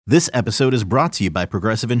This episode is brought to you by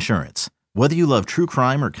Progressive Insurance. Whether you love true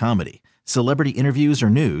crime or comedy, celebrity interviews or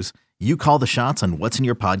news, you call the shots on what's in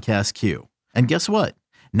your podcast queue. And guess what?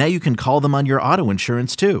 Now you can call them on your auto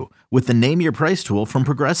insurance too with the Name Your Price tool from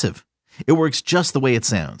Progressive. It works just the way it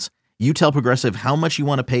sounds. You tell Progressive how much you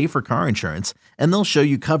want to pay for car insurance, and they'll show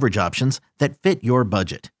you coverage options that fit your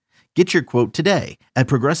budget. Get your quote today at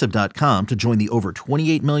Progressive.com to join the over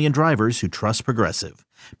 28 million drivers who trust Progressive.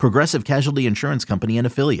 Progressive Casualty Insurance Company and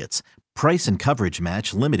Affiliates. Price and coverage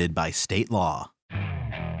match limited by state law.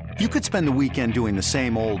 You could spend the weekend doing the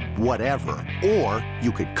same old whatever, or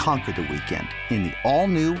you could conquer the weekend in the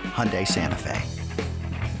all-new Hyundai Santa Fe.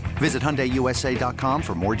 Visit HyundaiUSA.com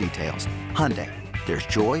for more details. Hyundai, there's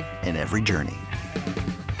joy in every journey.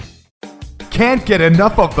 Can't get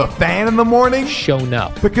enough of the Fan in the morning? Shown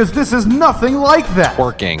up. Because this is nothing like that.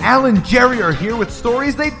 Working. Al and Jerry are here with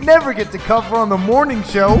stories they'd never get to cover on the morning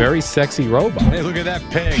show. Very sexy robot. Hey, look at that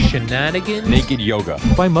pig. Shenanigans. Naked yoga.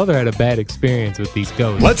 My mother had a bad experience with these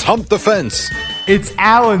ghosts. Let's hump the fence. It's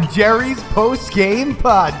Al and Jerry's post-game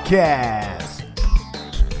podcast.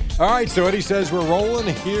 All right, so Eddie says we're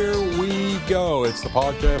rolling. Here we go. It's the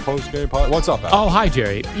podcast, post-game podcast. What's up, Al? Oh, hi,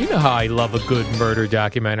 Jerry. You know how I love a good murder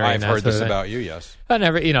documentary. I've heard this about you, yes. I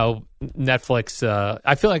never, Netflix.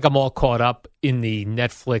 I feel like I'm all caught up in the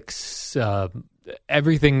Netflix,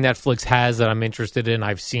 everything Netflix has that I'm interested in,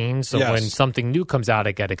 I've seen. So Yes. when something new comes out,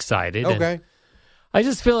 I get excited. Okay. And I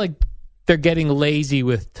just feel like they're getting lazy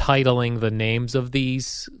with titling the names of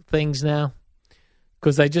these things now.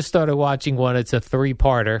 Because I just started watching one. It's a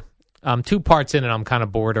 3-parter. 2 parts in, and I'm kind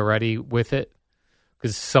of bored already with it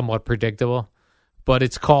because it's somewhat predictable. But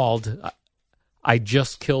it's called "I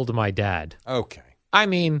Just Killed My Dad." Okay. I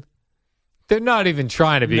mean, they're not even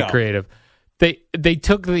trying to be creative. They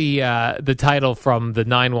took the title from the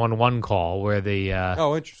 911 call where the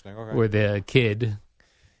Interesting. Okay. where the kid,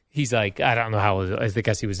 he's like, I don't know how old, I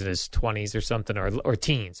guess he was in his 20s or something, or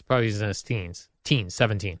teens. Probably he's in his teens,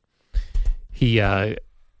 17. He, I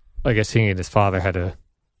guess he and his father had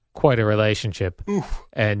quite a relationship. Oof.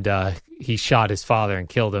 And he shot his father and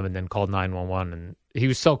killed him and then called 911. And he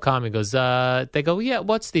was so calm. He goes, they go, yeah,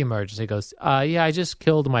 what's the emergency? He goes, yeah, I just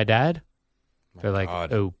killed my dad. They're like,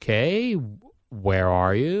 God. okay, where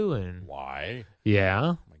are you? And Why? yeah.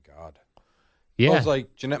 Oh, my God. Yeah. Well, it's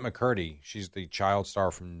like Jeanette McCurdy. She's the child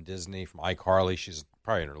star from Disney, from iCarly. She's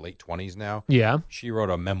probably in her late 20s now. Yeah. She wrote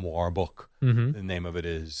a memoir book. Mm-hmm. The name of it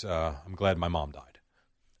is I'm Glad My Mom Died.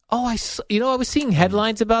 Oh, I was seeing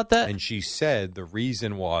headlines about that. And she said the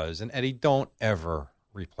reason was, and Eddie, don't ever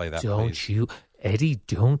replay that, Don't please. you, Eddie,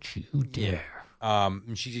 don't you dare.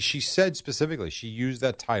 She said specifically she used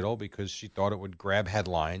that title because she thought it would grab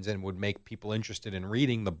headlines and would make people interested in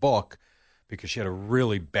reading the book because she had a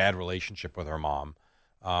really bad relationship with her mom.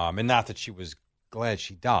 And not that she was glad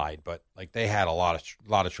she died, but like they had a lot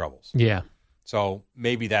of troubles. Yeah. So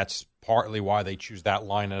maybe that's partly why they choose that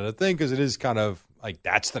line of the thing, because it is kind of like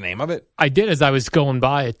that's the name of it. I did as I was going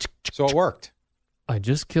by it. So it worked. I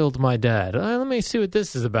just killed my dad. Let me see what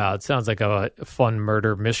this is about. Sounds like a fun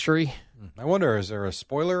murder mystery. I wonder, is there a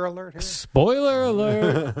spoiler alert here? Spoiler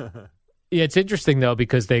alert. Yeah, it's interesting, though,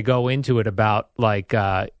 because they go into it about, like,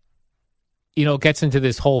 it gets into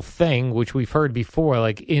this whole thing, which we've heard before,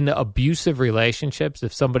 like in abusive relationships,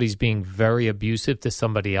 if somebody's being very abusive to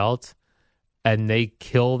somebody else and they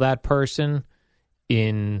kill that person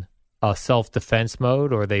in a self-defense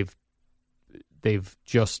mode, or they've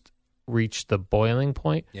just reached the boiling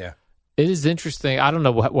point. Yeah. It is interesting. I don't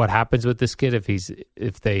know what happens with this kid if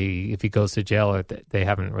he goes to jail, or they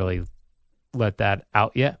haven't really let that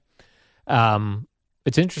out yet.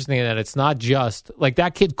 It's interesting that it's not just like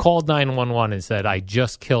that kid called 911 and said, "I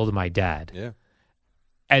just killed my dad." Yeah.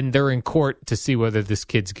 And they're in court to see whether this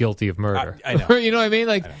kid's guilty of murder. I know. You know what I mean?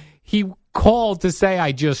 Like he called to say,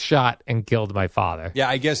 "I just shot and killed my father." Yeah,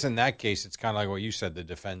 I guess in that case, it's kind of like what you said. The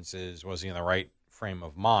defense was he in the right frame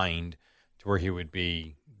of mind to where he would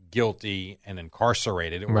be guilty and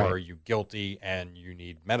incarcerated, or Right. are you guilty and you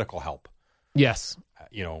need medical help? Yes.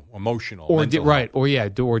 Emotional. Or mental did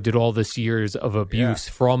help. or did all this years of abuse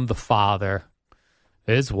from the father.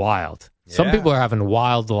 It's wild. Some Yeah. people are having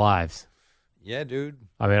wild lives. Yeah, dude.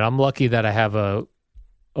 I mean, I'm lucky that I have a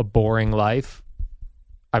boring life.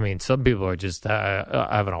 I mean, some people are just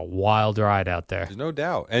having a wild ride out there. There's no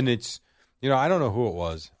doubt. And it's, I don't know who it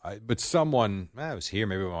was, but someone, it was here,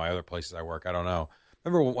 maybe one of my other places I work, I don't know.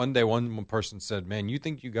 Remember one day one person said, "Man, you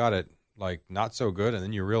think you got it, like, not so good," and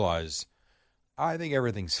then you realize, I think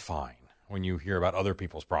everything's fine when you hear about other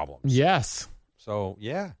people's problems. Yes. So,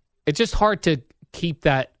 yeah. It's just hard to keep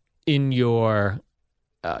that in your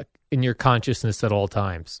consciousness at all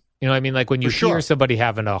times. You know what I mean? Like when you For sure. hear somebody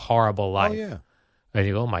having a horrible life. Oh, yeah. And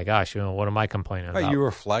you go, oh my gosh, what am I complaining Right, about? you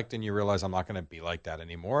reflect and you realize I'm not going to be like that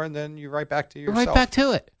anymore, and then you're right back to You're yourself. right back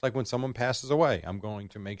to it. Like when someone passes away, I'm going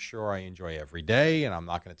to make sure I enjoy every day, and I'm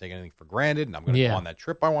not going to take anything for granted, and I'm going to go on that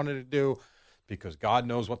trip I wanted to do because God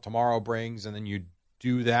knows what tomorrow brings, and then you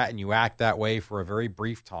do that and you act that way for a very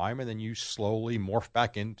brief time, and then you slowly morph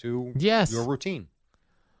back into your routine.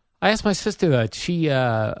 I asked my sister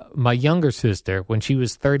that. My younger sister, when she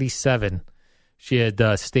was 37, she had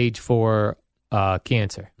stage 4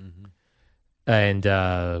 cancer. Mm-hmm. And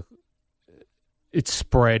it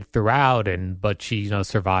spread throughout, but she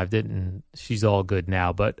survived it, and she's all good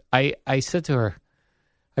now. But I said to her,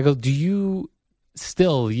 I go, do you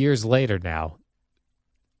still, years later now,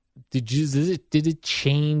 did it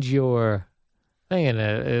change your thing? And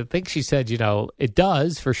I think she said, it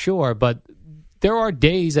does for sure, but there are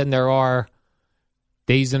days and there are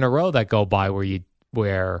days in a row that go by where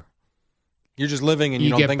you're just living and you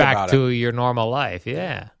don't get think back about to it. your normal life.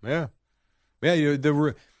 Yeah. Yeah.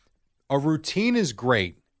 A routine is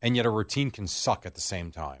great, and yet a routine can suck at the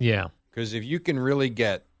same time. Yeah. Because if you can really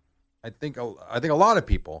get, I think a lot of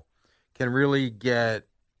people can really get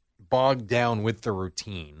bogged down with the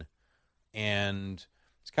routine, and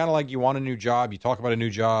it's kind of like you want a new job, you talk about a new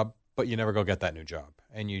job, but you never go get that new job,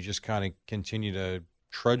 and you just kind of continue to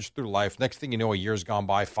trudge through life. Next thing you know, a year's gone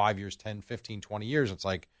by, 5 years, 10, 15, 20 years. It's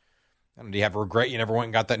like, do you have regret you never went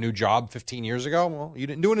and got that new job 15 years ago? Well, you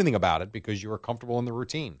didn't do anything about it because you were comfortable in the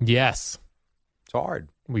routine. Yes. It's hard.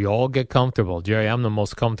 We all get comfortable. Jerry, I'm the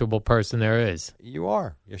most comfortable person there is. You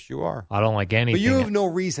are. Yes, you are. I don't like anything. But you have no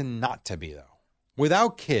reason not to be, though.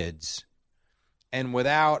 Without kids and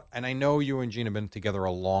I know you and Gina have been together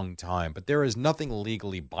a long time, but there is nothing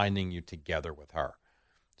legally binding you together with her.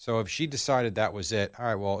 So if she decided that was it, all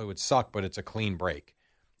right, well, it would suck, but it's a clean break.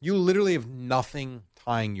 You literally have nothing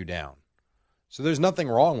tying you down. So there's nothing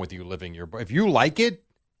wrong with you living if you like it,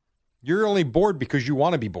 you're only bored because you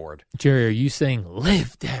want to be bored. Jerry, are you saying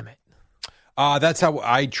live, damn it? That's how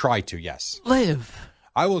I try to, yes. Live.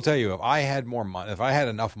 I will tell you, if I had more money, if I had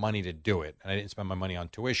enough money to do it, and I didn't spend my money on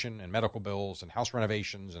tuition and medical bills and house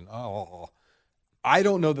renovations and I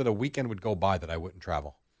don't know that a weekend would go by that I wouldn't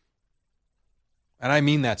travel. And I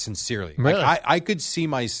mean that sincerely. Really? Like I could see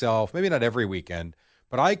myself, maybe not every weekend,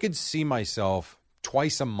 but I could see myself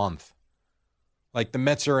twice a month. Like the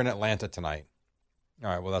Mets are in Atlanta tonight. All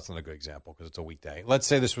right, well, that's not a good example because it's a weekday. Let's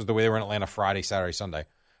say this was the way they were in Atlanta Friday, Saturday, Sunday.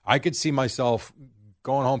 I could see myself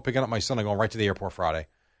going home, picking up my son, and going right to the airport Friday.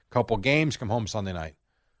 Couple games, come home Sunday night.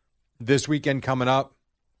 This weekend coming up,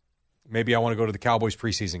 maybe I want to go to the Cowboys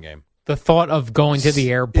preseason game. The thought of going to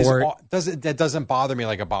the airport. That doesn't bother me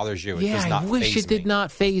like it bothers you. It does not I wish faze it did me.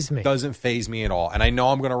 not faze me. It doesn't faze me at all. And I know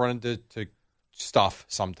I'm going to run into stuff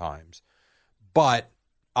sometimes. But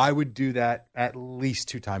I would do that at least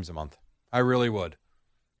 2 times a month. I really would.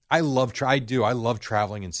 I love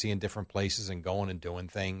traveling and seeing different places and going and doing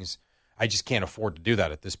things. I just can't afford to do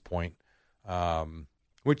that at this point,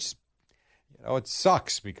 which, it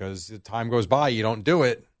sucks because the time goes by, you don't do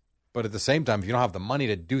it. But at the same time, if you don't have the money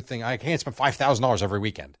to do things, I can't spend $5,000 every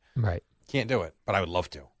weekend. Right. Can't do it, but I would love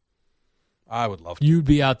to. I would love to. You'd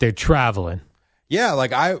be out there traveling. Yeah,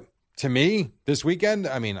 to me, this weekend,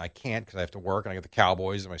 I mean, I can't because I have to work and I got the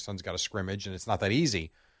Cowboys and my son's got a scrimmage and it's not that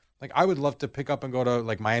easy. Like, I would love to pick up and go to,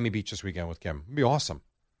 like, Miami Beach this weekend with Kim. It'd be awesome.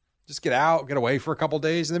 Just get out, get away for a couple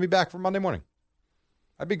days, and then be back for Monday morning.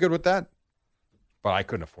 I'd be good with that. But I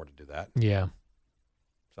couldn't afford to do that. Yeah.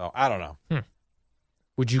 So, I don't know.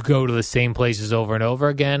 Would you go to the same places over and over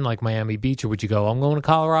again, like Miami Beach, or would you go, I'm going to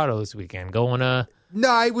Colorado this weekend, going to No,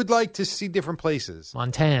 I would like to see different places.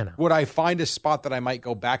 Montana? Would I find a spot that I might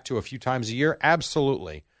go back to a few times a year?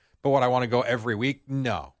 Absolutely. But would I want to go every week?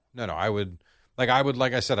 No. I would, like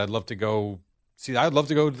I said, I'd love to go to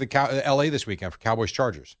the L.A. this weekend for Cowboys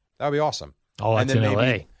Chargers. That would be awesome. Oh, that's in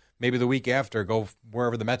L.A. Maybe the week after, go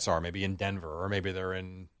wherever the Mets are, maybe in Denver, or maybe they're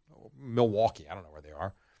in Milwaukee. I don't know where they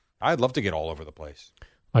are. I'd love to get all over the place.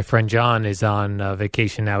 My friend John is on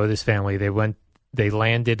vacation now with his family. They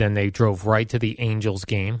landed and they drove right to the Angels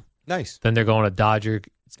game. Nice. Then they're going to Dodger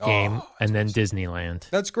game and then awesome. Disneyland.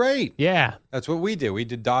 That's great. Yeah. That's what we did. We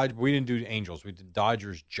didn't do Angels. We did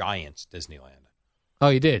Dodgers, Giants, Disneyland. Oh,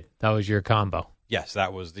 you did? That was your combo. Yes,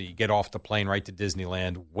 that was the get off the plane right to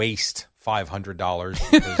Disneyland, waste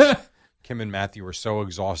 $500 because Kim and Matthew were so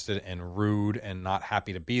exhausted and rude and not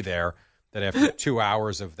happy to be there that after 2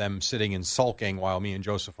 hours of them sitting and sulking while me and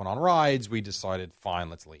Joseph went on rides, we decided, fine,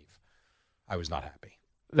 let's leave. I was not happy.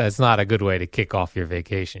 That's not a good way to kick off your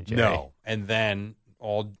vacation, Jay. No. And then,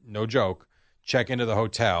 no joke, check into the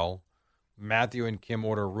hotel. Matthew and Kim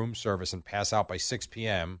order room service and pass out by 6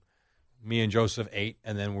 p.m. Me and Joseph ate,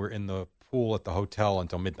 and then we're in the pool at the hotel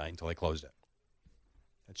until midnight, until they closed it.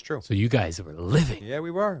 That's true. So you guys were living. Yeah,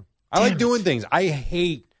 we were. I like doing things.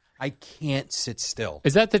 I can't sit still.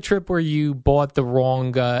 Is that the trip where you bought the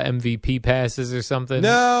wrong MVP passes or something?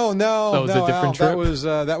 No. That was a different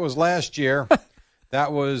trip? That was last year.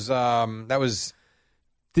 that was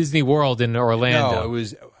Disney World in Orlando.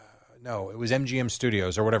 No, it was MGM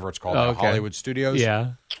Studios or whatever it's called, Oh, okay. Hollywood Studios.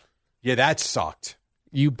 Yeah. Yeah, that sucked.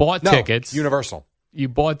 You bought tickets. Universal. You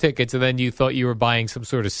bought tickets, and then you thought you were buying some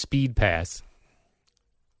sort of speed pass.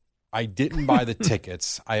 I didn't buy the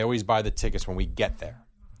tickets. I always buy the tickets when we get there.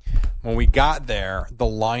 When we got there, the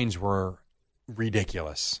lines were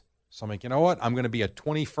ridiculous. So I'm like, you know what? I'm going to be a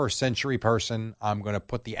 21st century person. I'm going to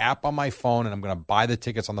put the app on my phone, and I'm going to buy the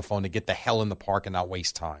tickets on the phone to get the hell in the park and not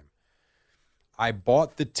waste time. I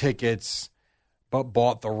bought the tickets, but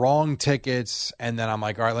bought the wrong tickets. And then I'm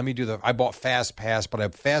like, all right, I bought Fast Pass,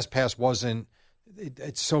 but Fast Pass wasn't,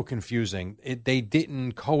 it's so confusing. They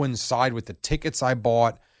didn't coincide with the tickets I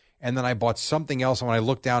bought. And then I bought something else. And when I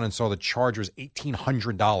looked down and saw the charge was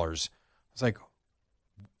 $1,800, I was like,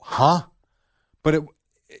 huh? But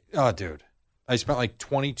dude, I spent like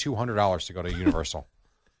 $2,200 to go to Universal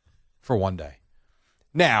for one day.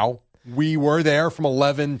 Now, we were there from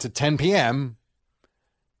 11 to 10 p.m.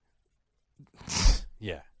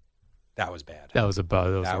 Yeah, that was bad. That was a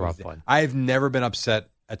rough one. I've never been upset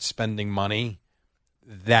at spending money.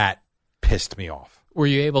 That pissed me off. Were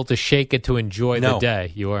you able to shake it to enjoy the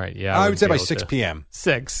day? You weren't. Yeah, I would say by 6 p.m.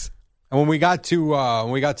 6. And when we got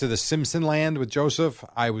to the Simpson Land with Joseph,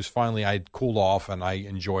 I'd cooled off and I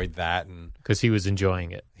enjoyed that, and because he was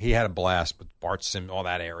enjoying it. He had a blast with Bart Simpson, all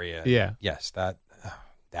that area. Yeah. Yes, that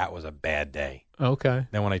was a bad day. Okay.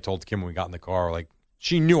 Then when I told Kim when we got in the car, like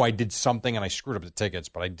she knew I did something and I screwed up the tickets,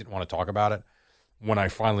 but I didn't want to talk about it. When I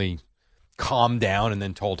finally calmed down and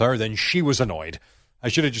then told her, then she was annoyed. I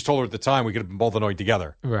should have just told her at the time. We could have been both annoyed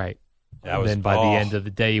together. Right. And then by the end of the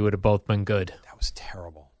day, you would have both been good. That was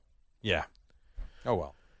terrible. Yeah. Oh,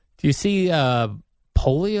 well. Do you see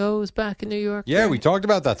polio is back in New York? Yeah, we talked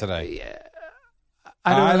about that today. Yeah.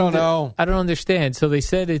 I don't know. I don't understand. So they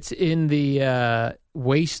said it's in the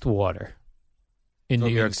wastewater in New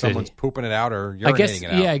York City. Someone's pooping it out or urinating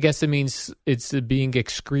it out. Yeah, I guess it means it's being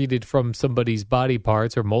excreted from somebody's body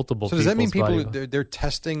parts or multiple people's So does that mean body they're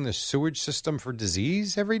testing the sewage system for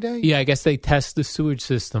disease every day? Yeah, I guess they test the sewage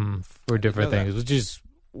system for different things, which is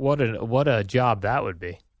what a job that would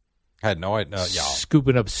be. I had no idea.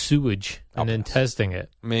 Scooping up sewage and then testing it.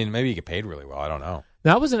 I mean, maybe you get paid really well. I don't know.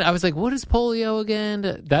 Now, I was like, what is polio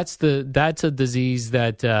again? That's a disease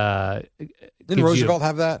that Didn't Roosevelt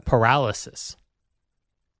have that? Paralysis.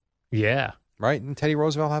 Yeah. Right? Didn't Teddy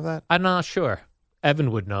Roosevelt have that? I'm not sure. Evan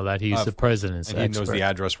would know that. He's the president's and he expert. knows the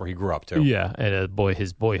address where he grew up, too. Yeah, and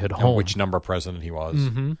his boyhood and home. which number president he was,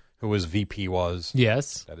 who his VP was.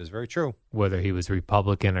 Yes. That is very true. Whether he was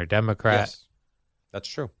Republican or Democrat. Yes, that's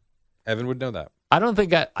true. Evan would know that. I don't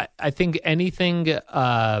think I think anything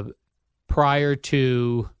prior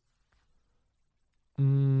to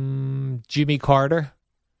Jimmy Carter,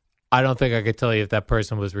 I don't think I could tell you if that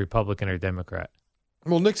person was Republican or Democrat.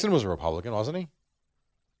 Well, Nixon was a Republican, wasn't he?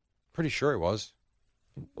 Pretty sure he was.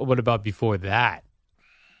 What about before that?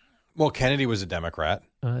 Well, Kennedy was a Democrat.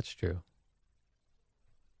 Oh, that's true.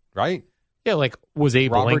 Right? Yeah, like was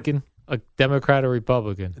Abe Robert- Lincoln a Democrat or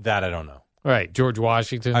Republican? That I don't know. Right, George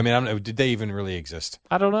Washington. I mean, did they even really exist?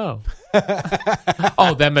 I don't know.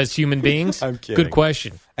 Oh, them as human beings? I'm kidding. Good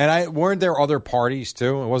question. And weren't there other parties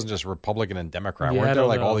too? It wasn't just Republican and Democrat. Yeah, I weren't there don't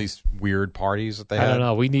like know. all these weird parties that they I had? don't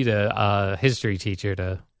know. We need a history teacher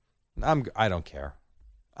to. I don't care.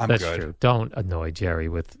 I'm That's good. true. Don't annoy Jerry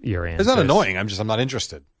with your answers. It's not annoying. I'm not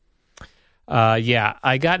interested. Yeah,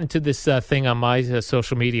 I got into this thing on my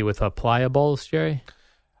social media with Pliables, Jerry.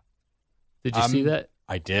 Did you see that?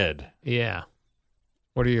 I did. Yeah.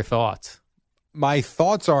 What are your thoughts? My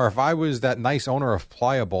thoughts are, if I was that nice owner of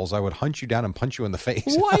Pliables, I would hunt you down and punch you in the face.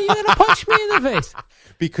 Why are you going to punch me in the face?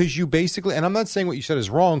 Because you basically, and I'm not saying what you said is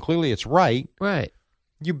wrong. Clearly, it's right. Right.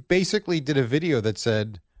 You basically did a video that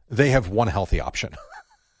said they have one healthy option.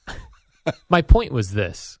 My point was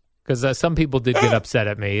this, because some people did get upset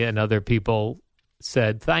at me, and other people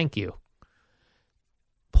said thank you.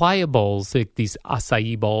 Pliables, like these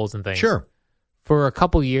acai bowls and things. Sure. For a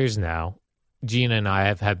couple years now, Gina and I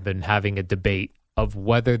have been having a debate of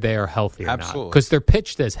whether they are healthy or not. Absolutely. Because they're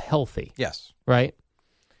pitched as healthy. Yes. Right?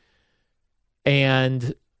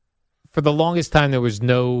 And for the longest time, there was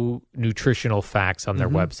no nutritional facts on their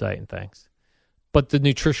website and things. But the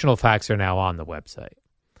nutritional facts are now on the website.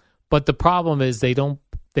 But the problem is they don't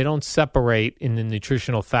separate in the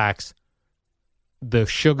nutritional facts the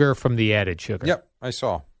sugar from the added sugar. Yep, I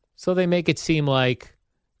saw. So they make it seem like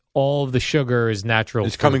all of the sugar is natural.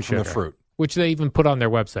 It's coming from sugar, the fruit. which they even put on their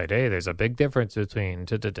website. Hey, there's a big difference between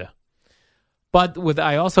da-da-da. But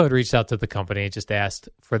I also had reached out to the company and just asked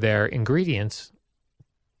for their ingredients,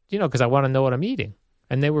 because I want to know what I'm eating.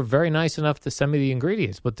 And they were very nice enough to send me the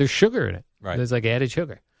ingredients, but there's sugar in it. Right. There's like added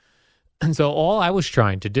sugar. And so all I was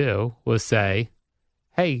trying to do was say,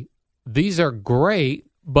 hey, these are great,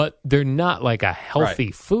 but they're not like a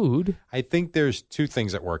healthy food. I think there's two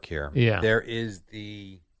things at work here. Yeah. There is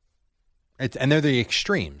and they're the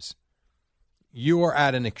extremes. You are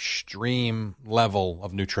at an extreme level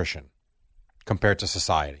of nutrition compared to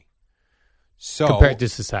society. So Compared to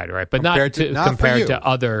society, right? But not compared to- not for compared you. to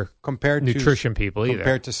other compared to nutrition people either.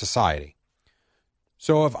 compared to society.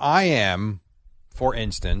 So if I am, for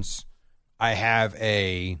instance,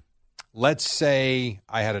 let's say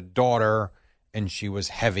I had a daughter and she was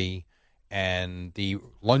heavy, and the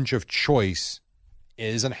lunch of choice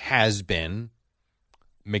is and has been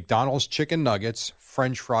McDonald's chicken nuggets,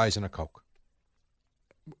 French fries, and a Coke.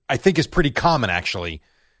 I think is pretty common, actually.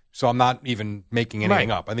 So I'm not even making anything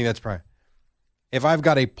Right. up. I think that's probably. If I've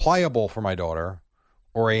got a Pliable for my daughter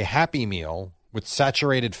or a Happy Meal with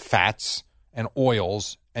saturated fats and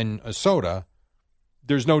oils and a soda,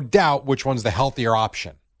 there's no doubt which one's the healthier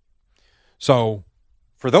option. So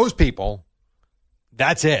for those people,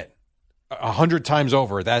 that's it. 100 times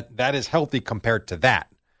over. That is healthy compared to that.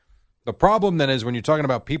 The problem then is when you're talking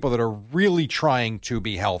about people that are really trying to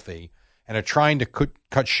be healthy and are trying to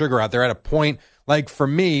cut sugar out, they're at a point, like for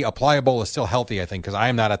me, a Pliable is still healthy, I think, because I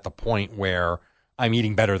am not at the point where I'm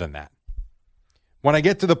eating better than that. When I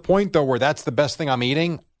get to the point, though, where that's the best thing I'm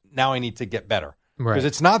eating, now I need to get better. Right. Because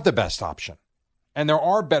it's not the best option. And there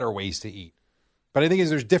are better ways to eat. But I think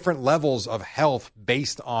there's different levels of health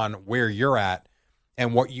based on where you're at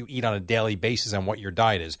and what you eat on a daily basis and what your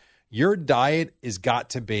diet is. Your diet has got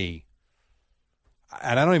to be,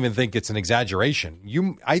 and I don't even think it's an exaggeration,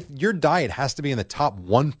 your diet has to be in the top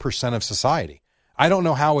 1% of society. I don't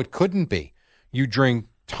know how it couldn't be. You drink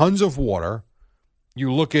tons of water.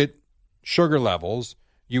 You look at sugar levels.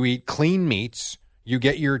 You eat clean meats. You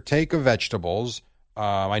get your take of vegetables.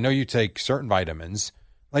 I know you take certain vitamins.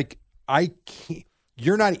 Like,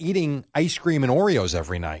 you're not eating ice cream and Oreos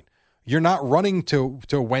every night. You're not running to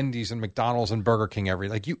Wendy's and McDonald's and Burger King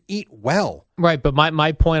you eat well. Right, but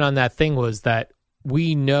my point on that thing was that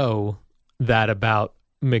we know that about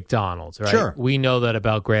McDonald's, right? Sure. We know that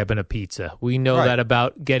about grabbing a pizza. We know Right. that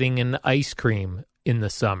about getting an ice cream in the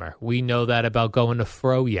summer. We know that about going to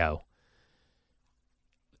Froyo.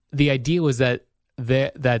 The idea was that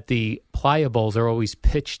the Pliables are always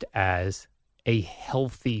pitched as a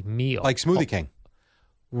healthy meal. Like Smoothie King.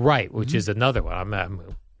 Right, which is another one. I'm going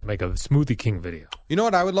to make a Smoothie King video. You know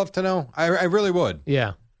what I would love to know? I really would.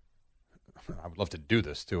 Yeah. I would love to do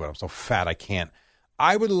this, too, and I'm so fat I can't.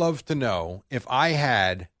 I would love to know if I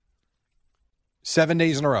had 7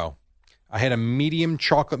 days in a row, I had a medium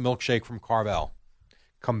chocolate milkshake from Carvel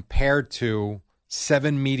compared to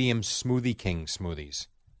 7 medium Smoothie King smoothies.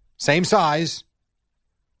 Same size.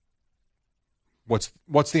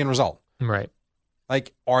 What's the end result? Right.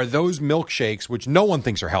 Like, are those milkshakes, which no one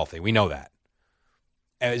thinks are healthy, we know that.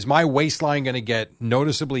 Is my waistline going to get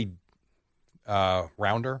noticeably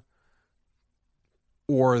rounder?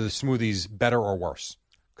 Or are the smoothies better or worse?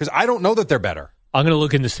 Because I don't know that they're better. I'm going to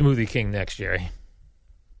look into Smoothie King next, Jerry.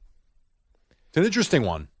 It's an interesting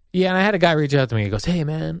one. Yeah, and I had a guy reach out to me. He goes, hey,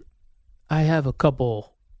 man, I have a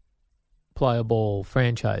couple Pliable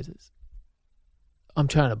franchises. I'm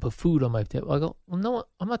trying to put food on my table. I go, well, no,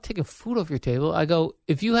 I'm not taking food off your table. I go,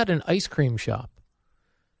 if you had an ice cream shop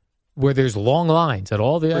where there's long lines at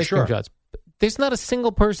all the ice cream shops, there's not a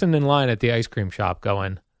single person in line at the ice cream shop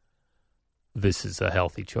going, this is a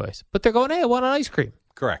healthy choice. But they're going, hey, I want an ice cream.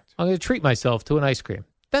 Correct. I'm going to treat myself to an ice cream.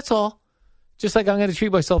 That's all. Just like I'm going to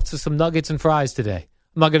treat myself to some nuggets and fries today.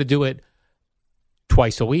 I'm not going to do it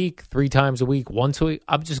twice a week, 3 times a week, once a week.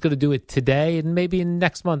 I'm just going to do it today, and maybe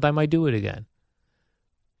next month I might do it again.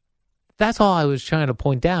 That's all I was trying to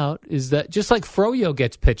point out, is that just like Froyo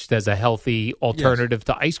gets pitched as a healthy alternative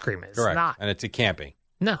to ice cream, it's Correct. not. And it can't be.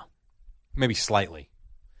 No. Maybe slightly.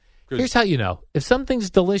 Here's how you know. If something's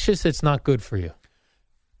delicious, it's not good for you.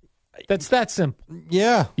 That's that simple.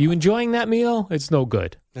 Yeah, You enjoying that meal? It's no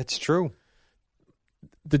good. that's true.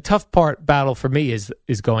 The tough battle for me is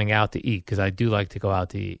going out to eat, because I do like to go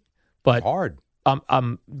out to eat. But Hard.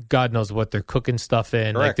 I'm God knows what they're cooking stuff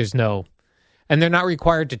in. Like Correct. there's no, and they're not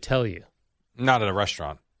required to tell you. Not at a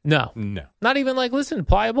restaurant. No, No. not even like, listen,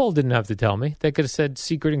 Pliable didn't have to tell me. They could have said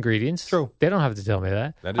secret ingredients. True. They don't have to tell me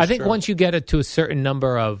that. That is I think true. once you get it to a certain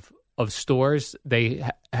number of of stores,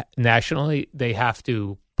 nationally, they have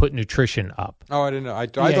to put nutrition up. Oh, I didn't know. I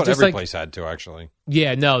thought just every like- place had to, actually.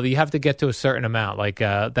 Yeah, no, you have to get to a certain amount. Like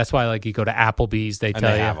that's why, like, you go to Applebee's, they And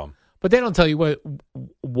tell they you, have them. but they don't tell you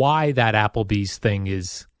why that Applebee's thing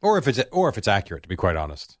is Or if it's accurate, to be quite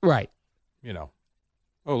honest. right. You know.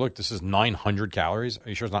 Oh, look, this is 900 calories. Are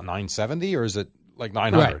you sure it's not 970 or is it like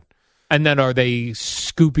 900? Right. And then are they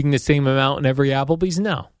scooping the same amount in every Applebee's?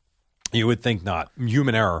 No. You would think not.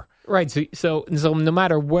 Human error. Right. So no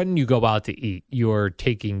matter when you go out to eat, you're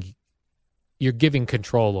giving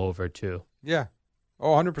control over to Yeah. Oh,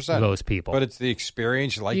 100%. those people. But it's the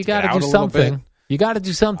experience. You like you to get got to out do a little bit. something. You got to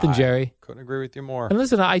do something, Jerry. Couldn't agree with you more. And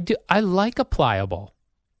listen, I like a Pliable.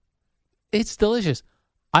 It's delicious.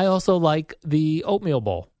 I also like the oatmeal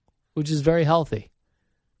bowl, which is very healthy.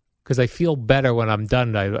 Because I feel better when I'm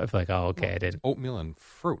done. I feel like, oh, okay, I didn't. Oatmeal and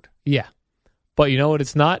fruit. Yeah. But you know what?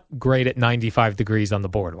 It's not great at 95 degrees on the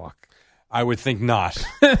boardwalk. I would think not.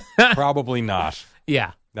 Probably not.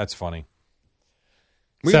 Yeah. That's funny.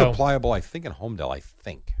 We So- have a Pliable, I think, in Homedale, I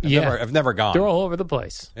think. Yeah. I've never gone. They're all over the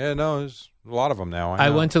place. Yeah, no, there's a lot of them now. I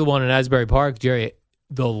know. went to the one in Asbury Park, Jerry.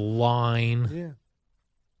 The line. Yeah.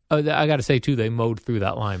 Oh, I got to say, too, they mowed through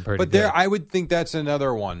that line pretty But good. there, I would think that's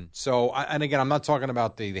another one. So, and again, I'm not talking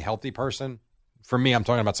about the healthy person. For me, I'm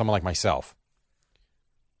talking about someone like myself.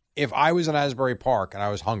 If I was in Asbury Park and I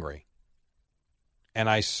was hungry, and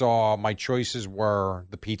I saw my choices were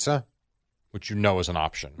the pizza, which you know is an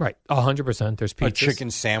option. Right. 100%. There's A pizzas.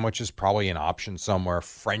 chicken sandwich is probably an option somewhere.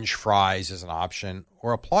 French fries is an option.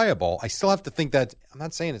 Or a Pliable. I still have to think that, I'm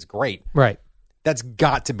not saying it's great. Right. That's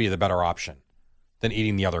got to be the better option than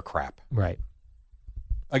eating the other crap. Right.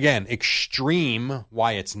 Again, extreme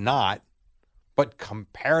why it's not, but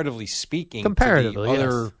comparatively speaking, Comparatively, to the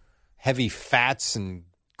other yes. heavy fats and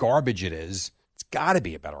garbage it's got to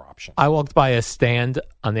be a better option. I walked by a stand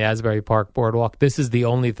on the Asbury Park boardwalk. This is the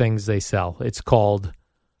only things they sell. It's called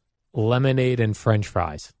lemonade and French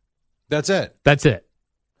fries. That's it. That's it.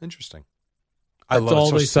 Interesting. That's I love all it.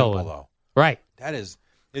 So they sell simple, it. though. Right. That is,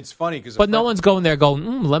 it's funny because. But no one's going there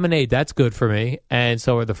going, lemonade, that's good for me. And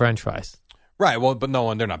so are the French fries. Right. Well, but no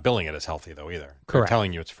one, they're not billing it as healthy, though, either. They're Correct.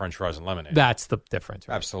 telling you it's French fries and lemonade. That's the difference.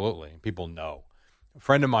 Right? Absolutely. People know. A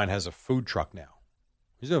friend of mine has a food truck now.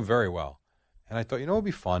 He's doing very well. And I thought, you know, it would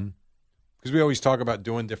be fun because we always talk about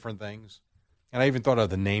doing different things. And I even thought of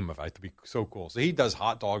the name of it. It'd be so cool. So he does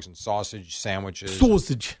hot dogs and sausage sandwiches.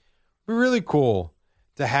 Sausage. It'd be really cool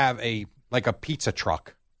to have a pizza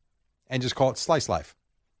truck and just call it Slice Life.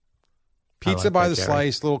 Pizza like by that, the Jerry.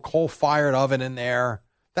 slice, little coal-fired oven in there.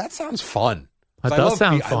 That sounds fun. That 'Cause does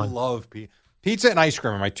sound I fun. love pizza and ice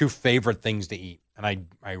cream are my two favorite things to eat. And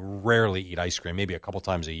I rarely eat ice cream, maybe a couple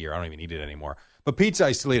times a year. I don't even eat it anymore. But pizza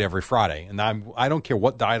I still eat every Friday. And I don't care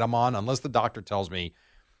what diet I'm on, unless the doctor tells me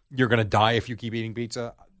you're going to die if you keep eating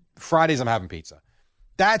pizza. Fridays I'm having pizza.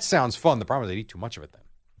 That sounds fun. The problem is I eat too much of it then.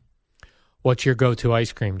 What's your go-to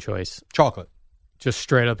ice cream choice? Chocolate. Just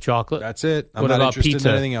straight up chocolate? That's it. I'm What not about interested pizza?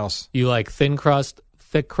 in anything else. You like thin crust,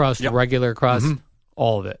 thick crust, Yep. regular crust, Mhm.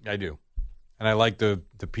 all of it. I do. And I like the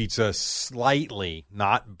pizza slightly,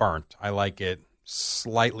 not burnt. I like it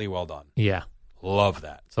slightly well done. Yeah. Love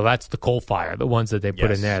that. So that's the coal fire. The ones that they put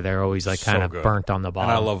Yes. in there, they're always like So kind of good. burnt on the bottom.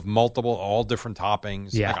 And I love all different toppings.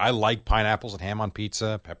 Yeah. Like, I like pineapples and ham on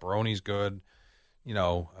pizza. Pepperoni's good. You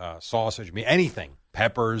know, sausage, meat, anything.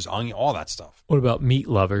 Peppers, onion, all that stuff. What about meat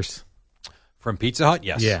lovers? From Pizza Hut,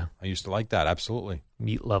 yes. Yeah. I used to like that, absolutely.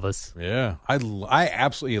 Meat lovers. Yeah. I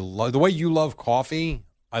absolutely love, the way you love coffee,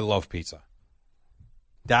 I love pizza.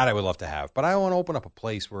 That I would love to have. But I want to open up a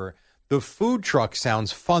place where the food truck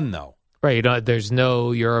sounds fun, though. Right. You know, there's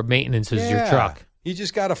no, your maintenance is your Yeah. truck. You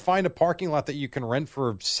just got to find a parking lot that you can rent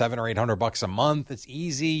for $700 or $800 a month. It's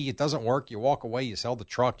easy. It doesn't work. You walk away. You sell the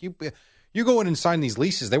truck. You go in and sign these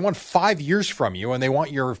leases. They want 5 years from you, and they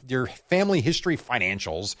want your family history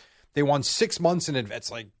financials. They want 6 months in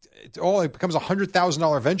advance. Like it becomes a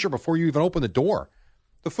 $100,000 venture before you even open the door.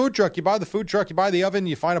 The food truck. You buy the food truck. You buy the oven.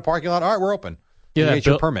 You find a parking lot. All right, we're open. Yeah. you that get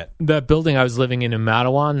your buil- permit. That building I was living in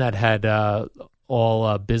Matawan that had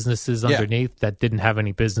all businesses Yeah. underneath that didn't have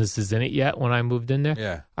any businesses in it yet when I moved in there.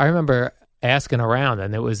 Yeah. I remember asking around,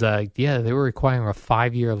 and it was they were requiring a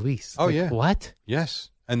 5-year lease. Oh, Like, yeah. What? Yes,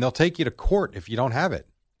 and they'll take you to court if you don't have it.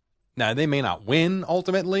 Now they may not win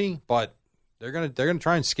ultimately, but they're gonna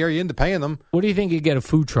try and scare you into paying them. What do you think you get a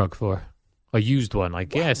food truck for? A used one?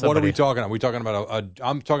 Like, yeah, What are somebody- we talking about? Are we talking about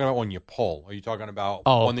I'm talking about one you pull. Are you talking about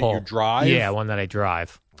Oh, one that pull. you drive? Yeah, one that I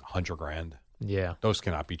drive. $100,000. Yeah. Those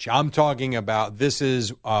cannot be cheap. I'm talking about this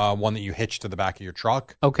is one that you hitch to the back of your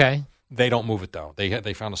truck. Okay. They don't move it though.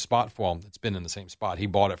 They found a spot for him. It's been in the same spot. He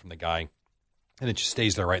bought it from the guy and it just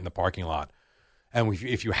stays there right in the parking lot. And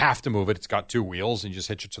if you have to move it, it's got 2 wheels, and you just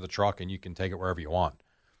hitch it to the truck, and you can take it wherever you want.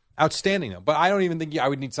 Outstanding, though. But I don't even think I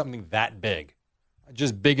would need something that big.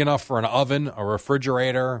 Just big enough for an oven, a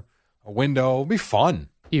refrigerator, a window. It'd be fun.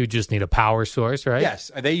 You just need a power source, right?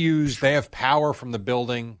 Yes. They have power from the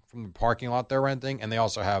building, from the parking lot they're renting, and they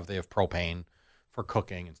have propane for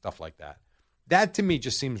cooking and stuff like that. That, to me,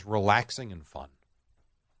 just seems relaxing and fun.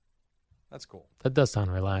 That's cool. That does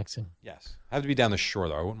sound relaxing. Yes. I have to be down the shore,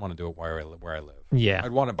 though. I wouldn't want to do it where I live. Yeah.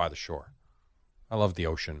 I'd want it by the shore. I love the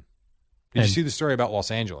ocean. Did you see the story about Los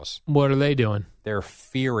Angeles? What are they doing? They're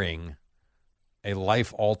fearing a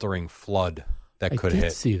life-altering flood that could I did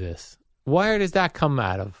hit. see this. Where does that come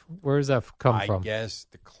out of? Where does that come from? I guess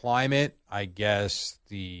the climate. I guess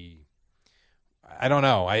I don't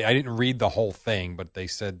know. I didn't read the whole thing, but they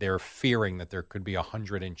said they're fearing that there could be a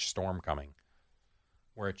 100-inch storm coming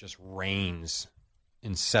where it just rains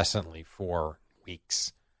incessantly for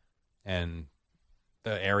weeks, and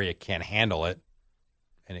the area can't handle it,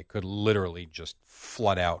 and it could literally just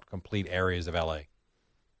flood out complete areas of L.A.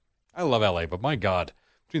 I love L.A., but my God,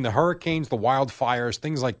 between the hurricanes, the wildfires,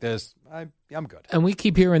 things like this, I'm good. And we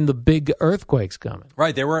keep hearing the big earthquakes coming.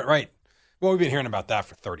 Right, they were right. Well, we've been hearing about that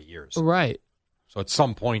for 30 years. Right. So at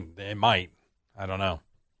some point, it might. I don't know.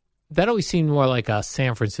 That always seemed more like a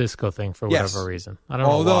San Francisco thing for whatever reason. I don't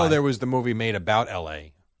know Although why. there was the movie made about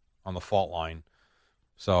L.A. on the fault line.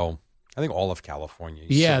 So I think all of California.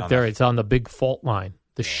 Yeah, it's on the big fault line.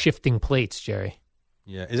 The shifting plates, Jerry.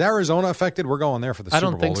 Yeah. Is Arizona affected? We're going there for the I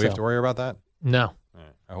Super don't Bowl. think Do we have so. to worry about that? No. All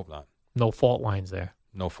right. I hope not. No fault lines there.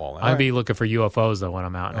 No fault line. I'd be looking for UFOs, though, when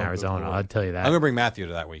I'm out in Oh, good Arizona. Lord. I'll tell you that. I'm going to bring Matthew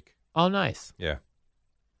to that week. Oh, nice. Yeah.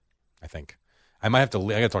 I think. I might have to I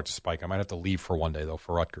got to talk to Spike. I might have to leave for one day, though,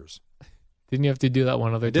 for Rutgers. Didn't you have to do that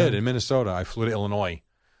one other I time? did in Minnesota. I flew to Illinois.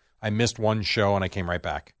 I missed one show, and I came right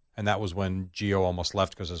back. And that was when Gio almost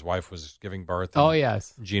left because his wife was giving birth. And Oh,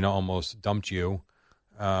 yes. Gina almost dumped you.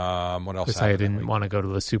 What else? Because I happened that didn't week? want to go to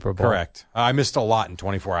the Super Bowl. Correct. I missed a lot in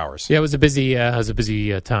 24 hours. Yeah, it was a busy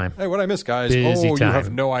time. Hey, what did I miss, guys? Busy You time.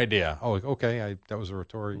 have no idea. Oh, okay. That was a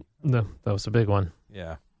rhetoric. No, that was a big one.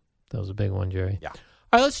 Yeah. That was a big one, Jerry. Yeah.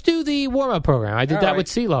 All right, let's do the warm-up program. I did All that right. with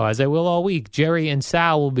CeeLo, as I will all week. Jerry and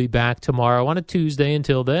Sal will be back tomorrow on a Tuesday.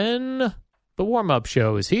 Until then, the warm-up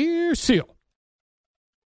show is here. See you.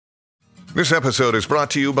 This episode is brought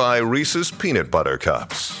to you by Reese's Peanut Butter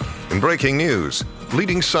Cups. In breaking news,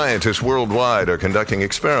 leading scientists worldwide are conducting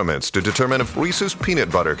experiments to determine if Reese's Peanut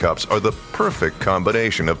Butter Cups are the perfect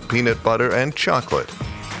combination of peanut butter and chocolate.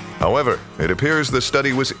 However, it appears the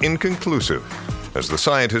study was inconclusive, as the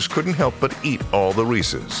scientists couldn't help but eat all the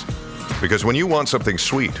Reese's. Because when you want something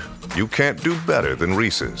sweet, you can't do better than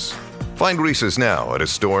Reese's. Find Reese's now at a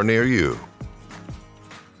store near you.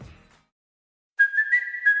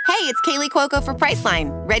 Hey, it's Kaylee Cuoco for Priceline.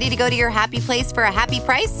 Ready to go to your happy place for a happy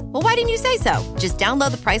price? Well, why didn't you say so? Just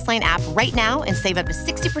download the Priceline app right now and save up to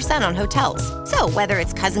 60% on hotels. So whether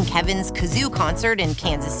it's Cousin Kevin's Kazoo Concert in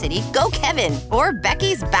Kansas City, go Kevin, or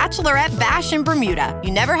Becky's Bachelorette Bash in Bermuda,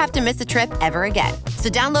 you never have to miss a trip ever again. So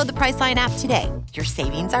download the Priceline app today. Your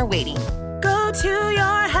savings are waiting. Go to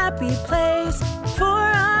your happy place for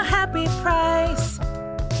a happy price.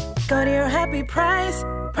 Go to your happy price,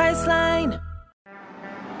 Priceline.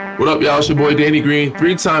 What up, y'all? It's your boy Danny Green,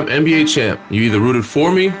 3-time NBA champ. You either rooted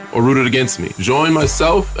for me or rooted against me. Join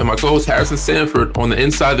myself and my co-host Harrison Sanford on the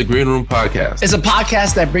Inside the Green Room podcast. It's a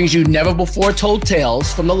podcast that brings you never-before-told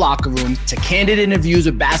tales from the locker room to candid interviews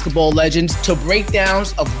with basketball legends to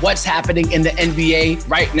breakdowns of what's happening in the NBA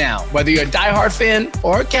right now. Whether you're a diehard fan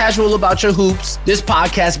or casual about your hoops, this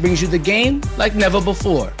podcast brings you the game like never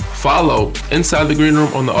before. Follow Inside the Green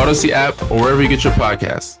Room on the Odyssey app or wherever you get your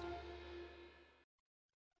podcasts.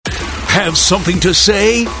 Have something to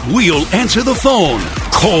say? We'll answer the phone.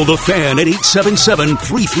 Call the Fan at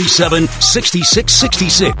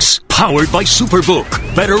 877-337-6666. Powered by Superbook.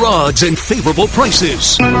 Better odds and favorable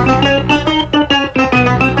prices.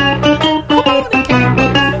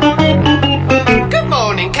 Good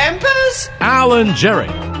morning, campers. Alan Jerry.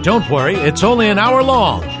 Don't worry, it's only an hour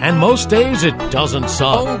long, and most days it doesn't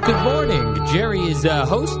suck. Oh, good morning. Jerry is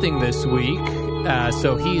hosting this week,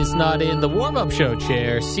 so he is not in the warm-up show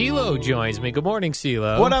chair. CeeLo joins me. Good morning,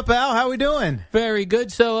 CeeLo. What up, Al? How we doing? Very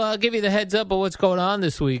good. So I'll give you the heads up of what's going on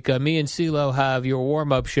this week. Me and CeeLo have your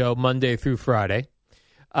warm-up show Monday through Friday.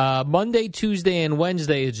 Monday, Tuesday, and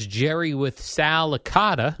Wednesday, it's Jerry with Sal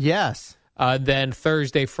Licata. Yes. Then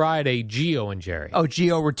Thursday, Friday, Gio and Jerry. Oh,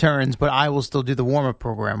 Gio returns, but I will still do the warm-up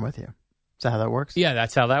program with you. Is that how that works? Yeah,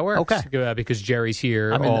 that's how that works. Okay. Because Jerry's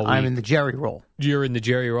here I'm all week. in the Jerry role. You're in the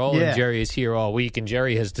Jerry role, Yeah. and Jerry is here all week, and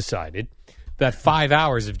Jerry has decided that 5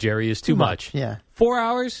 hours of Jerry is too much. Yeah. 4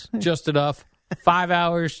 hours, just enough. 5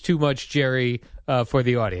 hours, too much Jerry for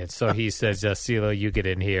the audience. So he says, CeeLo, you get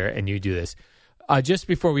in here and you do this. Just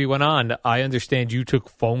before we went on, I understand you took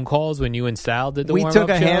phone calls when you and Sal did the warm-up show? We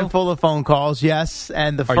took a handful of phone calls, yes.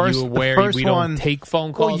 And the Are first, you aware the first we one, don't take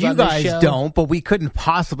phone calls Well, you on this guys show? don't, but we couldn't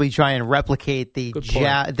possibly try and replicate the Good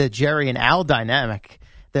point. the Jerry and Al dynamic.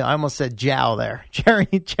 I almost said Jow there. Jerry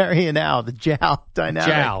and Al, the Jow dynamic.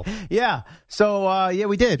 Jow. Yeah. So,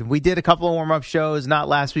 we did. We did a couple of warm-up shows, not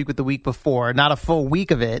last week, but the week before. Not a full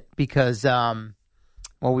week of it because,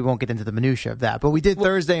 we won't get into the minutia of that. But we did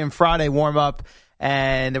Thursday and Friday warm-up.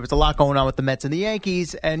 And there was a lot going on with the Mets and the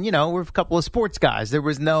Yankees. And, we're a couple of sports guys. There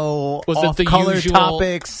was no off-color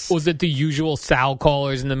topics. Was it the usual Sal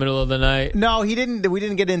callers in the middle of the night? No, we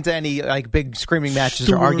didn't get into any big screaming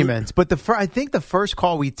matches or arguments. But I think the first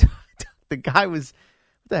call we took, the guy was,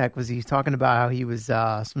 what the heck was he talking about? How he was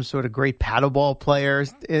some sort of great paddleball player.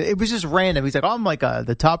 It was just random. He's like, I'm like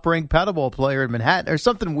the top-ranked paddleball player in Manhattan or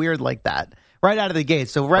something weird like that right out of the gate.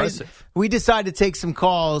 So we decided to take some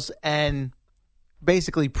calls and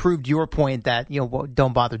basically proved your point that,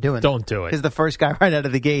 don't bother doing it. Don't do it. Because the first guy right out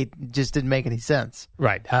of the gate just didn't make any sense.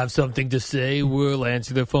 Right. Have something to say, we'll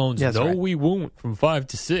answer their phones. That's no, right. we won't, from 5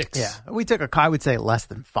 to 6. Yeah. We took I would say less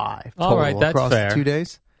than 5 total all right, that's across fair. 2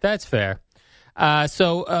 days. That's fair.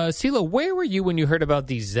 So, CeeLo, where were you when you heard about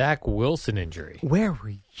the Zach Wilson injury? Where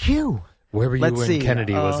were you? Where were you Let's when see.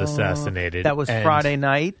 Kennedy was assassinated? That was Friday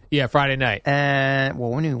night. Yeah, Friday night. And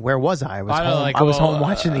where was I? I was home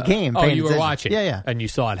watching the game. Oh, paying you were attention. watching. Yeah. And you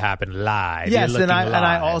saw it happen live. Yes, You're looking live.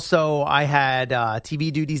 I had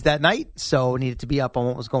TV duties that night, so needed to be up on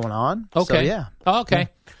what was going on. Okay. So, yeah. Oh, okay.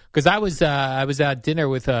 Because I was at dinner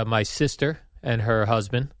with my sister and her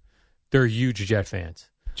husband. They're huge Jet fans.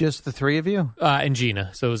 Just the three of you? And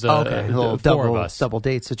Gina. So it was a little four of us. Double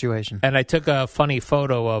date situation. And I took a funny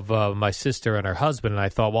photo of my sister and her husband, and I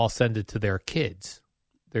thought, well, I'll send it to their kids.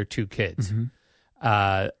 Their 2 kids.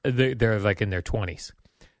 Mm-hmm. They're like in their 20s.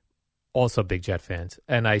 Also big Jet fans.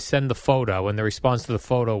 And I send the photo, and the response to the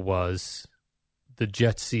photo was, the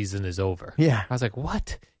Jets season is over. Yeah. I was like,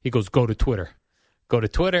 what? He goes, go to Twitter. Go to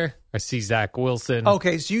Twitter. I see Zach Wilson.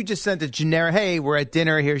 Okay, so you just sent a generic, hey, we're at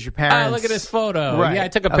dinner, here's your parents. Look at this photo. Right. Yeah, I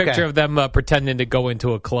took a picture of them pretending to go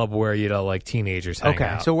into a club where, like teenagers hang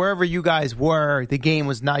out. So wherever you guys were, the game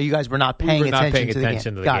was not, you guys were not paying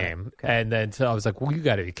attention to the game. Okay. And then so I was like, well, you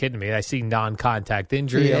got to be kidding me. I see non-contact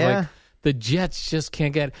injury. Yeah. I'm like, the Jets just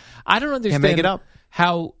can't get I don't understand make it up.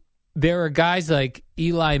 How there are guys like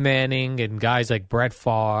Eli Manning and guys like Brett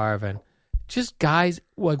Favre and just guys,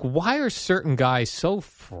 like, why are certain guys so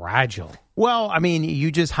fragile? Well, I mean,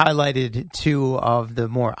 you just highlighted 2 of the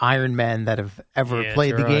more Iron Men that have ever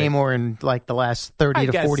played the game or in, like, the last 30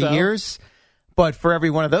 to 40 years. But for every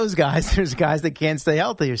one of those guys, there's guys that can't stay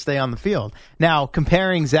healthy or stay on the field. Now,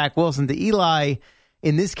 comparing Zach Wilson to Eli,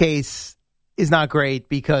 in this case, is not great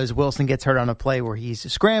because Wilson gets hurt on a play where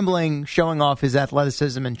he's scrambling, showing off his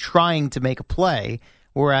athleticism, and trying to make a play.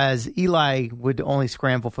 Whereas Eli would only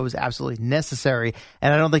scramble if it was absolutely necessary.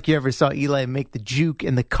 And I don't think you ever saw Eli make the juke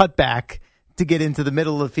and the cutback to get into the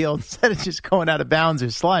middle of the field instead of just going out of bounds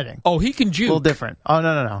or sliding. Oh, he can juke. A little different. Oh,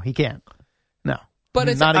 no. He can't. No. But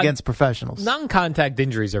it's not against professionals. Non-contact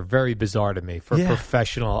injuries are very bizarre to me for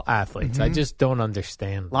professional athletes. I just don't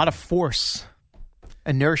understand. A lot of force.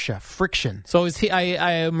 Inertia, friction. So is he? I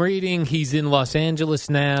am reading he's in Los Angeles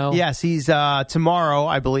now. Yes, he's tomorrow,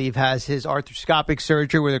 I believe, has his arthroscopic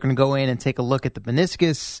surgery where they're going to go in and take a look at the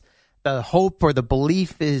meniscus. The hope or the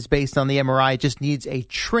belief is based on the MRI. It just needs a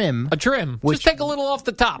trim. A trim. Just take a little off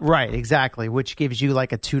the top. Right, exactly, which gives you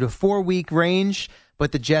like a 2 to 4 week range.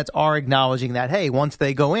 But the Jets are acknowledging that, hey, once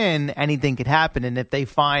they go in, anything could happen. And if they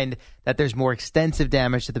find that there's more extensive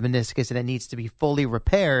damage to the meniscus and it needs to be fully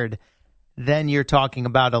repaired, then you're talking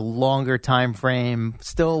about a longer time frame,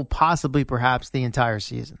 still possibly perhaps the entire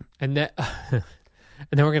season. And then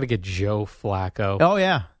we're going to get Joe Flacco. Oh,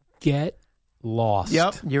 yeah. Get lost.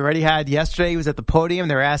 Yep. You already had yesterday. He was at the podium.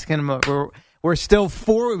 They're asking him, we're still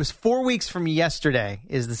it was 4 weeks from yesterday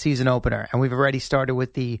is the season opener. And we've already started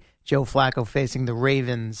with the Joe Flacco facing the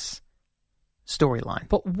Ravens storyline.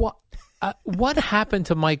 But what happened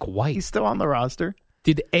to Mike White? He's still on the roster.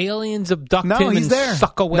 Did aliens abduct him he's and there.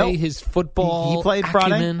 suck away his football He played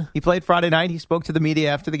acumen? Friday. He played Friday night. He spoke to the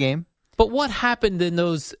media after the game. But what happened in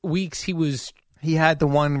those weeks He had the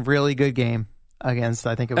one really good game against,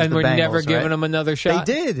 I think it was and the Bengals. And we're never giving him another shot?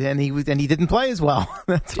 They did, and he didn't play as well.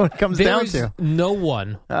 That's what it comes down to. No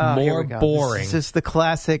one more boring. It's just the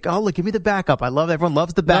classic, look, give me the backup. Everyone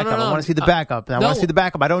loves the backup. No. I want to see the backup. I want to see the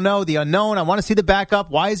backup. I don't know. The unknown. I want to see the backup.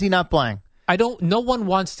 Why is he not playing? No one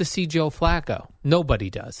wants to see Joe Flacco. Nobody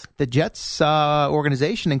does. The Jets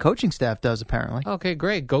organization and coaching staff does, apparently. Okay,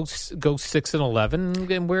 great. Go 6-11,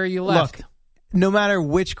 and where are you left? Look, no matter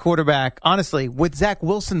which quarterback, honestly, with Zach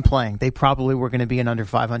Wilson playing, they probably were going to be an under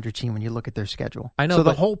 500 team when you look at their schedule. I know. So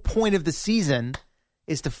the whole point of the season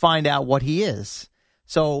is to find out what he is.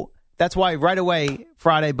 So that's why right away,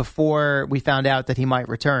 Friday, before we found out that he might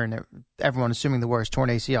return, everyone assuming the worst, torn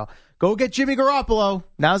ACL, go get Jimmy Garoppolo.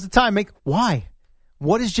 Now's the time. Why?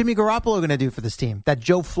 What is Jimmy Garoppolo going to do for this team that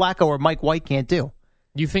Joe Flacco or Mike White can't do?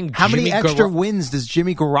 You think how many extra wins does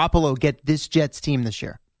Jimmy Garoppolo get this Jets team this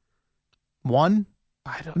year? One?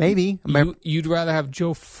 I don't. Maybe. You'd rather have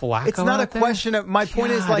Joe Flacco? It's not a question of. My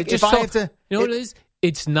point is, like, if I have to, you know what it is?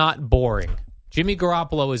 It's not boring. Jimmy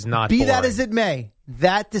Garoppolo is not. Be boring. that as it may,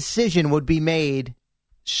 that decision would be made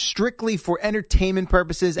strictly for entertainment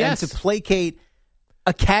purposes and to placate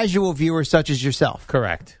a casual viewer such as yourself.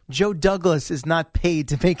 Correct. Joe Douglas is not paid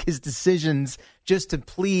to make his decisions just to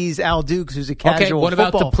please Al Dukes, who's a casual what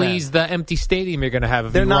about football to please fan. the empty stadium you're going to have?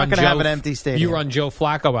 If They're you not run going to Joe- have an empty stadium. You run Joe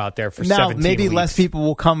Flacco out there for now, 17 maybe weeks. less people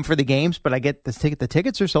will come for the games, but I get the ticket. The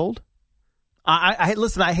tickets are sold. I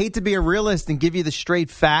listen. I hate to be a realist and give you the straight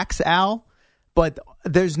facts, Al, but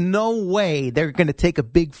there's no way they're going to take a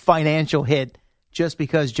big financial hit just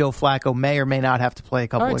because Joe Flacco may or may not have to play a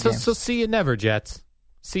couple All right, of so, games. so see you never, Jets.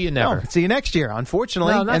 See you never. No, see you next year,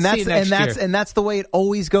 unfortunately. No, not and that's see you next year. and that's the way it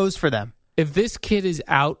always goes for them. If this kid is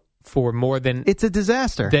out for more than it's a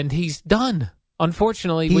disaster, then he's done.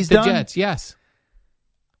 Unfortunately, He's with the done? Jets, yes.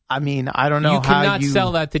 I mean, I don't know You how cannot you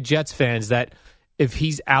sell that to Jets fans that if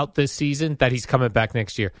he's out this season, that he's coming back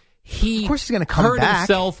next year. He Of course he's going to come hurt back.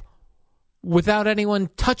 himself without anyone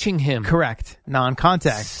touching him. Correct.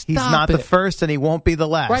 Non-contact. He's Stop not the it. first, and he won't be the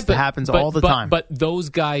last. Right, That happens all the time. But those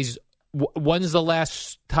guys, when's the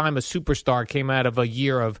last time a superstar came out of a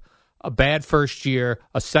year of a bad first year,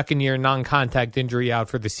 a second year non-contact injury out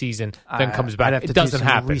for the season, then comes back? I'd have to It doesn't do some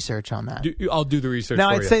happen. research on that. I'll do the research. Now,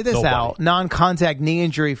 for I'd you. say this, Nobody. Al. Non-contact knee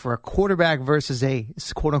injury for a quarterback versus a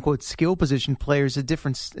quote-unquote skill position player is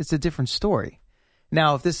it's a different story.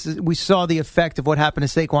 Now, if we saw the effect of what happened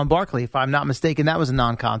to Saquon Barkley. If I'm not mistaken, that was a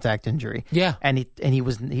non-contact injury. Yeah, and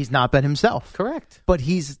he's not been himself. Correct. But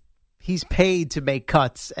he's paid to make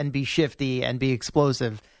cuts and be shifty and be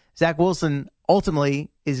explosive. Zach Wilson ultimately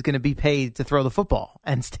is going to be paid to throw the football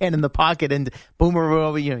and stand in the pocket and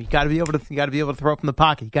boomer. You got to be able to throw from the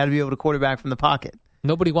pocket. You got to be able to quarterback from the pocket.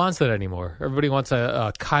 Nobody wants that anymore. Everybody wants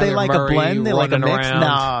a Kyler They like Murray a blend. They like a running mix.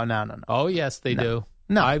 around. No. Oh yes, they do.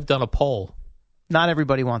 No. I've done a poll. Not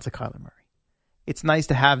everybody wants a Kyler Murray. It's nice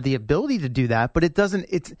to have the ability to do that, but it doesn't.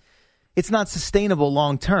 It's not sustainable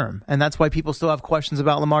long term, and that's why people still have questions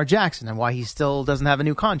about Lamar Jackson and why he still doesn't have a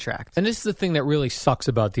new contract. And this is the thing that really sucks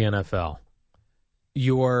about the NFL.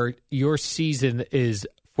 Your season is,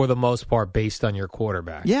 for the most part, based on your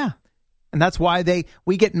quarterback. Yeah. And that's why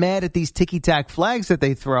we get mad at these ticky-tack flags that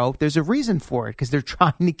they throw. There's a reason for it, because they're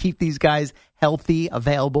trying to keep these guys healthy,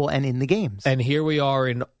 available, and in the games. And here we are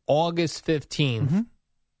in August 15th,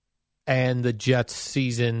 and the Jets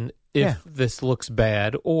season, if this looks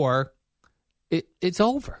bad, or it's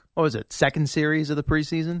over. What was it, second series of the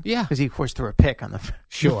preseason? Yeah. Because he, of course, threw a pick on the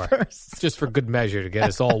Sure. first. Just for good measure to get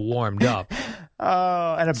us all warmed up.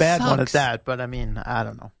 And a bad one at that. But, I mean, I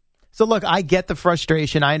don't know. So, look, I get the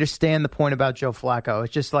frustration. I understand the point about Joe Flacco.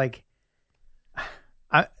 It's just like,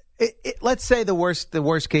 let's say the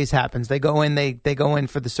worst case happens. They go in, they go in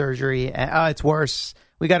for the surgery. And, it's worse.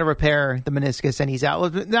 We got to repair the meniscus, and he's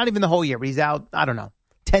out. Not even the whole year, but he's out, I don't know,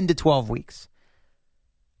 10 to 12 weeks.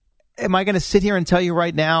 Am I going to sit here and tell you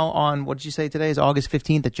right now on, what did you say today is August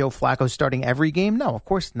 15th, that Joe Flacco's starting every game? No, of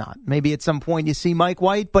course not. Maybe at some point you see Mike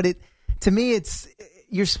White, but to me,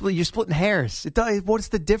 you're splitting hairs. What's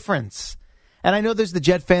the difference? And I know there's the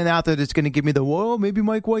Jet fan out there that's going to give me maybe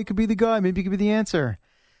Mike White could be the guy. Maybe he could be the answer.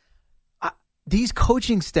 These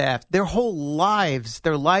coaching staff, their whole lives,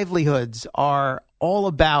 their livelihoods are all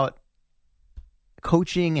about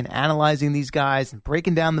coaching and analyzing these guys and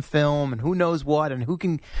breaking down the film and who knows what and who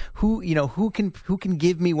can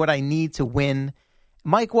give me what I need to win.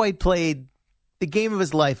 Mike White played the game of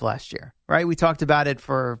his life last year, right? We talked about it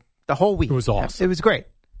for the whole week. It was awesome. It was great.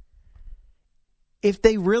 If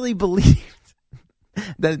they really believed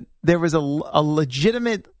that there was a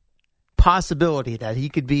legitimate possibility that he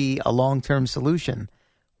could be a long-term solution,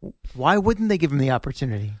 why wouldn't they give him the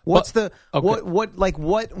opportunity? What's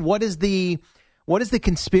what is the What is the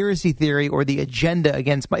conspiracy theory or the agenda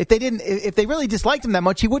against? If they really disliked him that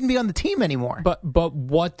much, he wouldn't be on the team anymore. But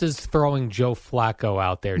what does throwing Joe Flacco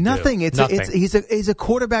out there do? Nothing. Nothing. He's a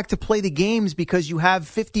quarterback to play the games because you have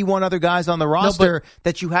 51 other guys on the roster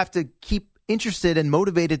that you have to keep interested and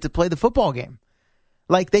motivated to play the football game.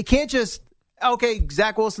 Like, they can't just, okay,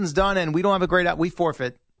 Zach Wilson's done and we don't have a great out, we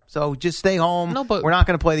forfeit. So just stay home. No, but we're not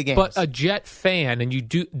going to play the games. But a Jet fan, and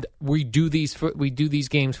we do these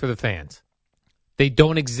games for the fans. They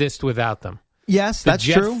don't exist without them. Yes, that's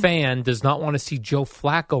true. The Jet fan does not want to see Joe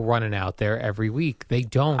Flacco running out there every week. They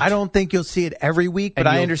don't. I don't think you'll see it every week, but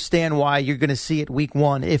I understand why you're going to see it week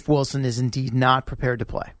 1 if Wilson is indeed not prepared to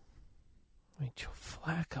play. Wait, Joe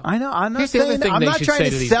Flacco. I know. I'm not Here's the other thing I'm they not should trying say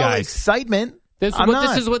to to these sell guys. excitement. This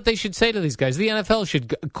is what they should say to these guys. The NFL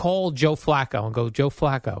should call Joe Flacco and go, Joe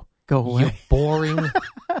Flacco, go away. You're boring.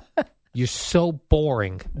 You're so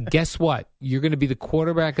boring. Guess what? You're going to be the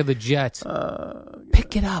quarterback of the Jets.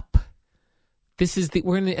 Pick it up.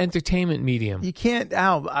 We're in the entertainment medium. You can't,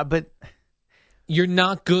 but you're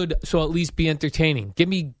not good, so at least be entertaining. Give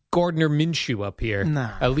me Gardner Minshew up here. Nah.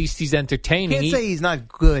 At least he's entertaining. You can't say he's not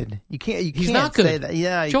good. You can't. He's not good. Say that.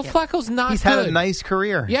 Yeah, Joe Flacco's not He's good. had a nice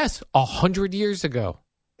career. Yes, 100 years ago.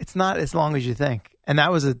 It's not as long as you think. And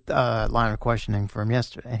that was a line of questioning for him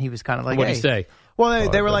yesterday. And he was kind of like, what did he say? Well,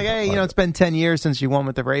 they were like, hey, it's been 10 years since you won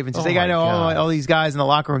with the Ravens. He's like, I know all these guys in the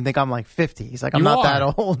locker room think I'm like 50. He's like, I'm not that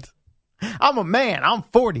old. I'm a man. I'm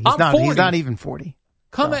 40. He's not even 40.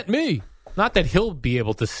 Come at me. Not that he'll be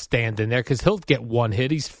able to stand in there because he'll get one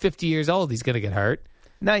hit. He's 50 years old. He's going to get hurt.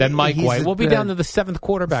 No, then Mike White. We'll be down to the 7th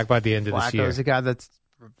quarterback by the end of this year. Flacco's a guy that's,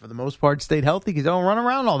 for the most part, stayed healthy because he don't run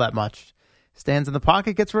around all that much. Stands in the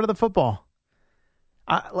pocket, gets rid of the football.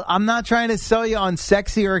 I'm not trying to sell you on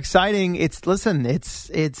sexy or exciting. It's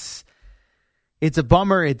a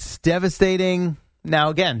bummer. It's devastating. Now,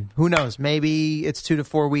 again, who knows? Maybe it's 2 to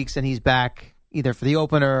 4 weeks and he's back either for the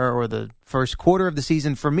opener or the first quarter of the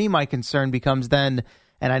season. For me, my concern becomes then,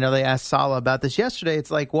 and I know they asked Saleh about this yesterday,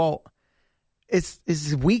 it's like, well, it's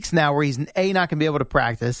weeks now where he's, not going to be able to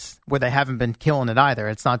practice, where they haven't been killing it either.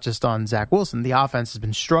 It's not just on Zach Wilson. The offense has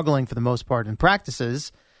been struggling for the most part in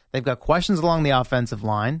practices. They've got questions along the offensive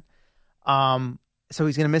line. So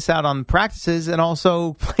he's going to miss out on practices and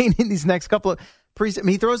also playing in these next couple of preseason.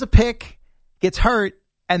 He throws a pick, gets hurt,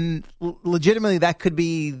 and legitimately that could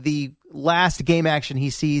be the last game action he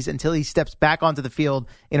sees until he steps back onto the field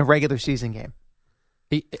in a regular season game.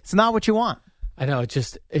 It's not what you want. I know.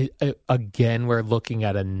 Again, we're looking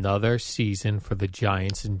at another season for the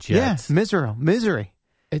Giants and Jets. Yeah, misery.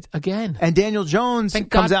 Again. And Daniel Jones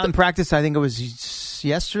comes out in practice, I think it was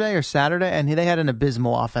yesterday or Saturday, and they had an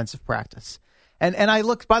abysmal offensive practice. And I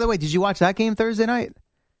looked, by the way, did you watch that game Thursday night?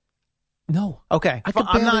 No. Okay. I could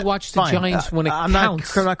barely watch the Giants when it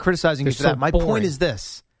counts. I'm not criticizing you for that. My point is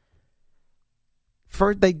this.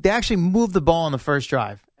 They actually moved the ball on the first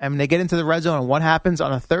drive. And when they get into the red zone, and what happens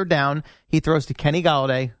on a third down, he throws to Kenny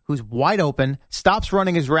Golladay, who's wide open, stops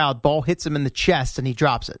running his route, ball hits him in the chest, and he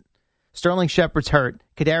drops it. Sterling Shepard's hurt.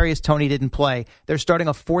 Kadarius Toney didn't play. They're starting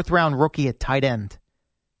a 4th-round rookie at tight end.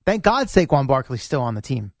 Thank God Saquon Barkley's still on the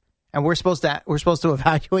team. And we're supposed to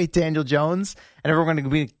evaluate Daniel Jones, and everyone's going to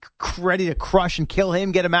be ready to crush and kill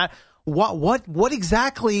him, get him out. What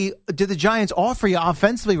exactly do the Giants offer you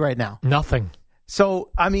offensively right now? Nothing. So,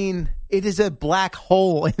 I mean, it is a black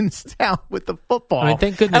hole in town with the football. I mean,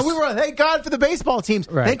 thank goodness. And thank God for the baseball teams.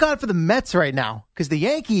 Right. Thank God for the Mets right now, because the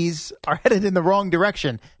Yankees are headed in the wrong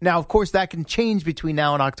direction. Now, of course, that can change between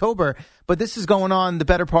now and October, but this is going on the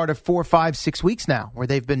better part of 4, 5, 6 weeks now, where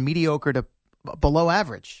they've been mediocre to below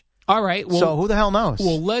average. All right. Well, so who the hell knows?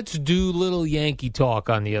 Well, let's do little Yankee talk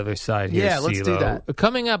on the other side here, Yeah, let's do that.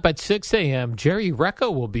 Coming up at 6 a.m., Jerry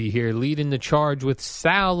Recco will be here leading the charge with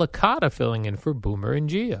Sal Licata filling in for Boomer and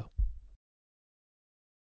Gio.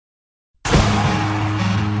 I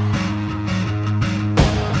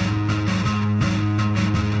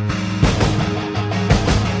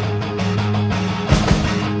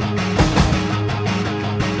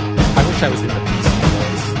wish I was in the Beastie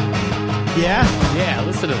Boys. Yeah? Yeah,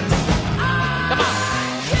 listen to this. Come on.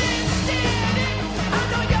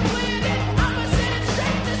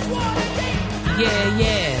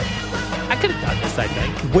 Yeah. I could have done this, I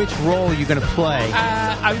think. Which role are you going to play?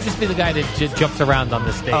 I would just be the guy that jumps around on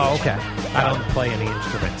the stage. Oh, okay. I don't play any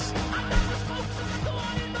instruments.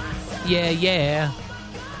 Yeah.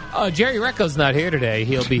 Jerry Recco's not here today.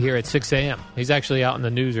 He'll be here at 6 a.m. He's actually out in the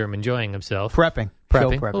newsroom enjoying himself. Prepping. A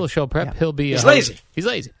little show prep. Yeah. He'll be. He's lazy. He's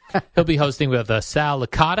lazy. He'll be hosting with Sal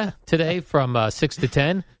Licata today from 6 to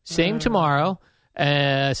 10. Same tomorrow,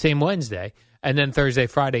 same Wednesday, and then Thursday,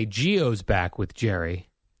 Friday. Gio's back with Jerry.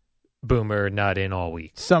 Boomer not in all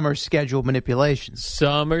week. Summer schedule manipulation.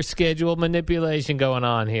 Summer schedule manipulation going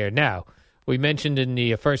on here. Now, we mentioned in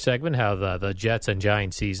the first segment how the Jets and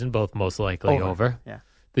Giants season both most likely over. Yeah.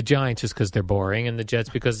 The Giants just because they're boring, and the Jets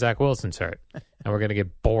because Zach Wilson's hurt. And we're going to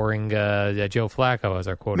get boring Joe Flacco as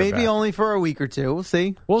our quarterback. Maybe only for a week or two. We'll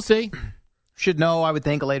see. We'll see. Should know, I would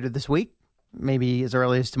think, later this week. Maybe as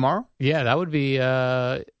early as tomorrow. Yeah, that would be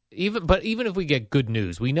even if we get good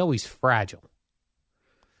news, we know he's fragile.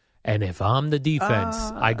 And if I'm the defense,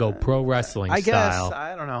 I go pro wrestling style. Guess,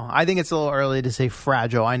 I don't know. I think it's a little early to say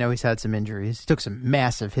fragile. I know he's had some injuries. He took some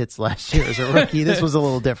massive hits last year as a rookie. This was a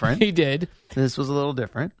little different. He did. This was a little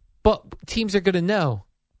different. But teams are going to know.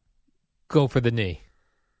 Go for the knee.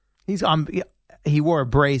 He wore a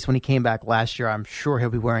brace when he came back last year. I'm sure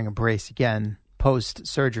he'll be wearing a brace again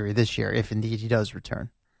post-surgery this year, if indeed he does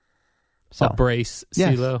return. So, a brace,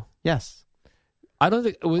 CeeLo? Yes. I don't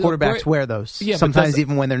think quarterbacks wear those. Yeah, sometimes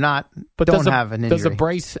even when they're not, but don't have an injury. Does a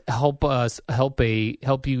brace help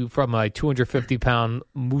you from a 250-pound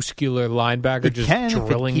muscular linebacker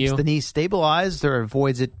drilling you? It keeps you? The knee stabilized or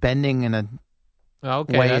avoids it bending in a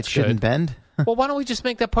way it shouldn't bend. Well, why don't we just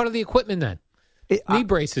make that part of the equipment then? Knee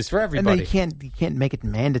braces for everybody. And you can't make it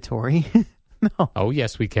mandatory. No. Oh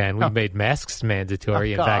yes, we can. We made masks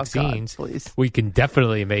mandatory and vaccines. God, please. We can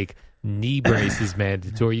definitely make knee braces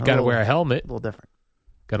mandatory. You got to wear a helmet. A little different.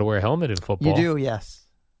 Got to wear a helmet in football. You do, yes.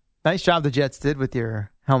 Nice job the Jets did with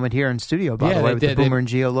your helmet here in studio, by the way, with the Boomer and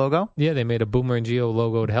Geo logo. Yeah, they made a Boomer and Geo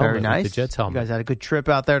logoed helmet. Very nice. With the Jets helmet. You guys had a good trip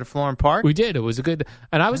out there to Florham Park. We did. It was a good,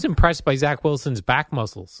 and I was impressed by Zach Wilson's back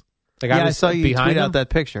muscles. Like I saw you tweet out that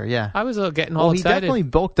picture. Yeah, I was getting all excited. He definitely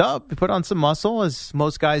bulked up. He put on some muscle, as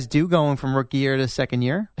most guys do, going from rookie year to second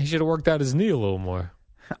year. He should have worked out his knee a little more.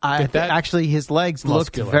 Actually, his legs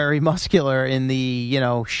looked very muscular in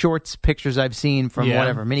the shorts pictures I've seen from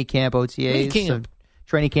whatever mini camp, OTAs,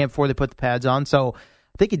 training camp before they put the pads on. So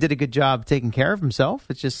I think he did a good job taking care of himself.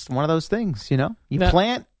 It's just one of those things, you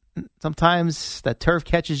plant. Sometimes that turf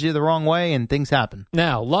catches you the wrong way and things happen.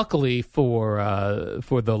 Now, luckily for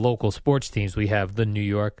the local sports teams, we have the New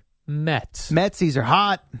York Mets. Metsies are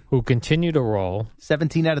hot. Who continue to roll.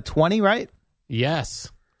 17 out of 20, right?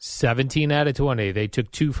 Yes. 17 out of 20. They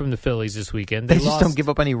took 2 from the Phillies this weekend. They just don't give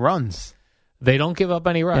up any runs. They don't give up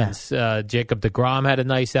any runs. Yeah. Jacob deGrom had a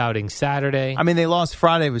nice outing Saturday. I mean, they lost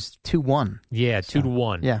Friday. It was 2-1. Yeah,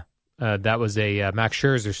 2-1. Yeah. That was a Max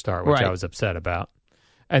Scherzer start, which I was upset about.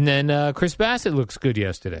 And then Chris Bassett looks good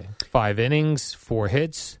yesterday. 5 innings, 4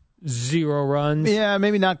 hits, 0 runs. Yeah,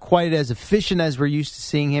 maybe not quite as efficient as we're used to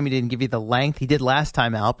seeing him. He didn't give you the length he did last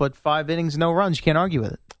time out, but 5 innings, no runs. You can't argue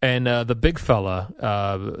with it. And the big fella,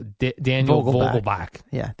 Daniel Vogelbach.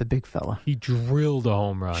 Yeah, the big fella. He drilled a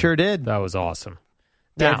home run. Sure did. That was awesome.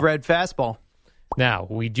 Dead red fastball. Now,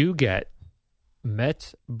 we do get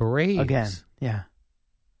Mets Braves. Again,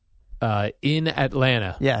 yeah. In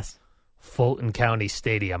Atlanta. Yes. Fulton County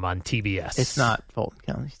Stadium on TBS. It's not Fulton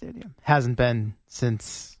County Stadium. Hasn't been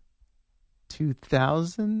since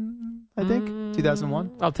 2000, I think.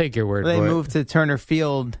 2001. I'll take your word for it. They moved to Turner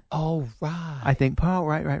Field. Oh, right. I think. Oh,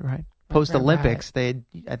 right. Post-Olympics, they,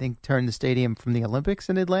 I think, turned the stadium from the Olympics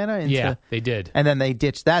in Atlanta into... Yeah, they did. And then they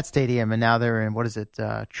ditched that stadium, and now they're in, what is it,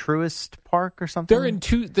 Truist Park or something? They're in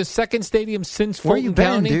the second stadium since Where Fulton you been,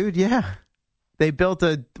 County. Dude? Yeah. They built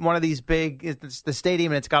one of these big, it's the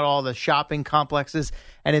stadium, and it's got all the shopping complexes,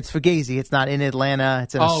 and it's Fugazi. It's not in Atlanta.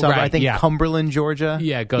 It's in a suburb, I think, Cumberland, Georgia.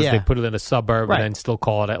 Yeah, it goes, they put it in a suburb and then still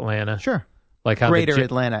call it Atlanta. Sure. Like how Greater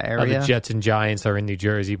Atlanta area. How the Jets and Giants are in New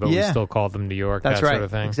Jersey, but we still call them New York, That's that right. sort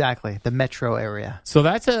of thing. Exactly. The metro area. So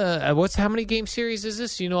that's how many game series is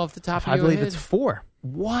this? You know off the top of your head? I believe it's 4.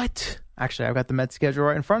 What? Actually, I've got the Mets schedule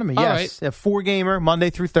right in front of me. All yes. right. A 4-gamer,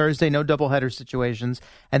 Monday through Thursday, no doubleheader situations.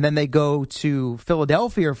 And then they go to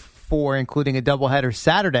Philadelphia for including a doubleheader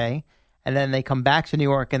Saturday. And then they come back to New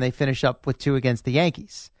York and they finish up with 2 against the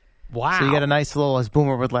Yankees. Wow. So you got a nice little, as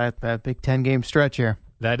Boomer would like, that big 10-game stretch here.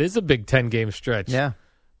 That is a big 10-game stretch. Yeah.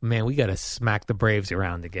 Man, we got to smack the Braves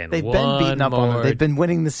around again. They've been beating up on them. They've been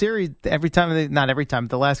winning the series every time. Not every time,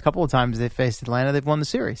 but the last couple of times they faced Atlanta, they've won the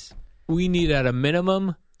series. We need at a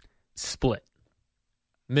minimum split.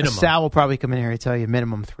 Minimum. Sal will probably come in here and tell you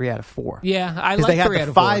minimum 3 out of 4. Yeah, I like 3 out of 4.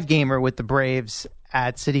 Because they had the 5-gamer with the Braves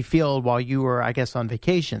at Citi Field while you were, I guess, on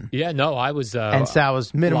vacation. Yeah, no, I was. And Sal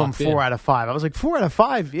was minimum 4 out of 5. I was like, 4 out of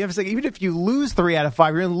 5? Yeah, like, even if you lose 3 out of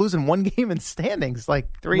 5, you're losing 1 game in standings, like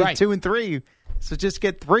 3, 2, and 3. So just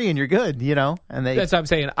get 3 and you're good, And that's what I'm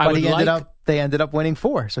saying. They ended up winning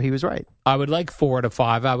 4, so he was right. I would like 4 out of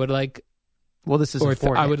 5. I would like. Well, this is a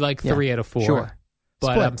 4 I would like 3 out of 4. Sure.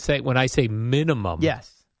 But I'm saying when I say minimum. Yes.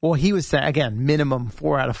 Well, he was saying, again, minimum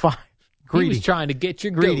 4 out of 5. Greedy. He was trying to get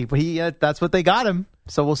your greedy, goat. but that's what they got him.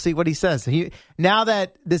 So we'll see what he says. Now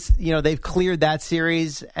that this, they've cleared that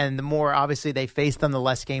series, and the more obviously they face them, the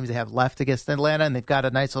less games they have left against Atlanta, and they've got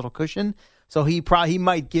a nice little cushion. So he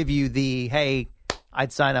might give you the, hey,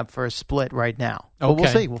 I'd sign up for a split right now. But we'll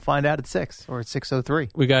see. We'll find out at 6 or at 6:03.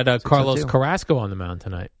 We got Carlos Carrasco on the mound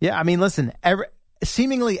tonight. Yeah, I mean, listen,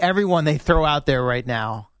 seemingly everyone they throw out there right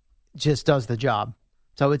now just does the job.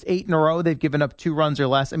 So it's 8 in a row. They've given up 2 runs or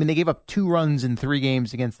less. I mean, they gave up 2 runs in 3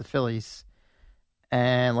 games against the Phillies.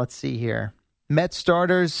 And let's see here. Mets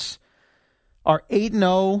starters are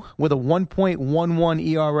 8-0 with a 1.11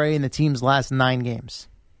 ERA in the team's last 9 games.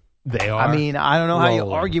 They are. I mean, I don't know rolling. how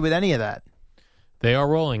you argue with any of that. They are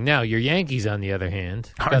rolling. Now, your Yankees, on the other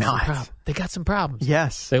hand, they got some problems.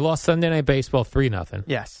 Yes. They lost Sunday Night Baseball 3-0.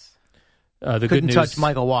 Yes. The Couldn't good news, touch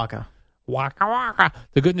Michael Wacha. Waka waka.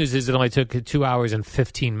 The good news is it only took 2 hours and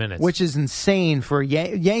 15 minutes. Which is insane for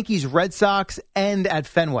Yankees, Red Sox, and at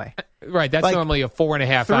Fenway. Right, that's normally a 4.5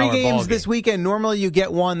 hour 3 ball games game. this weekend. Normally you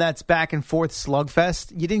get one that's back and forth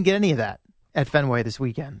slugfest. You didn't get any of that at Fenway this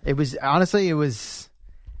weekend. There was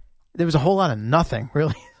a whole lot of nothing,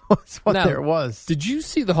 really. That's what there was. Did you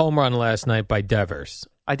see the home run last night by Devers?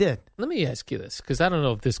 I did. Let me ask you this, because I don't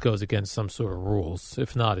know if this goes against some sort of rules.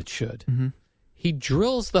 If not, it should. Mm-hmm. He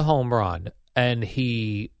drills the home run, and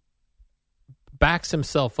he backs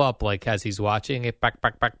himself up like as he's watching it, back.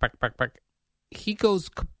 He goes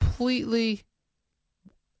completely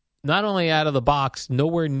not only out of the box,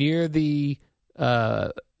 nowhere near the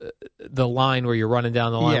line where you're running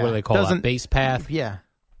down the line, where they call it base path. Yeah.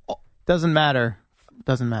 Doesn't matter.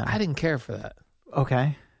 I didn't care for that.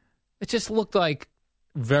 Okay. It just looked like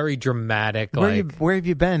very dramatic. Where have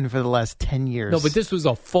you been for the last 10 years? No, but this was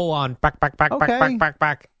a full-on back.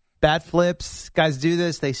 Bat flips. Guys do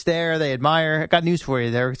this. They stare. They admire. I got news for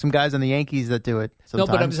you. There are some guys on the Yankees that do it sometimes.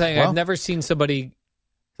 No, but I'm saying I've never seen somebody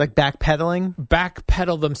like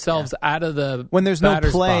backpedal themselves out of the when there's no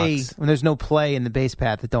batter's play. box. When there's no play in the base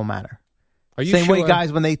path, it don't matter. Are you Same sure? way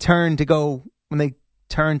guys when they turn to go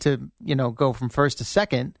from first to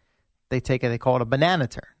second, they call it a banana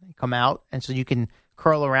turn. They come out, and so you can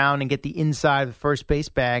curl around and get the inside of the first base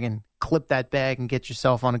bag and clip that bag and get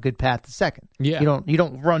yourself on a good path to second. Yeah. You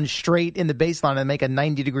don't run straight in the baseline and make a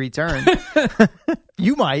 90-degree turn.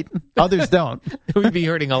 You might. Others don't. We'd be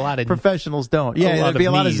hurting a lot of professionals don't. Yeah, there'd be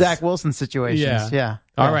a lot of Zach Wilson situations. Yeah.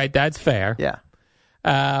 All right, that's fair. Yeah.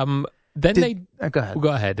 Then go ahead. Go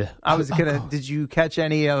ahead. I was gonna. Did you catch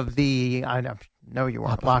any of the? I know you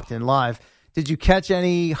weren't locked in live. Did you catch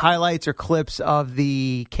any highlights or clips of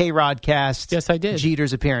the K-Rod cast? Yes, I did.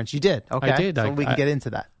 Jeter's appearance. You did? Okay. I did. So we can get into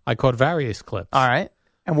that. I caught various clips. All right.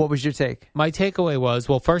 And what was your take? My takeaway was,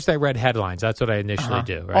 well, first I read headlines. That's what I initially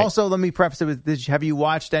do, right? Also, let me preface it with, have you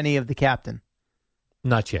watched any of The Captain?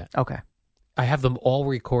 Not yet. Okay. I have them all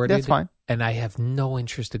recorded. That's fine. And I have no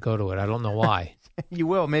interest to go to it. I don't know why. You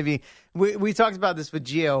will. Maybe. We talked about this with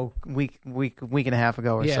Gio week and a half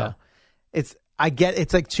ago or so. It's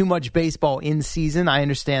like too much baseball in season. I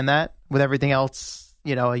understand that with everything else,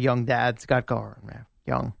 a young dad's got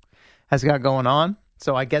has got going on.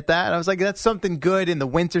 So I get that. I was like, that's something good in the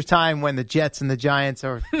wintertime when the Jets and the Giants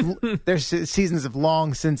their seasons have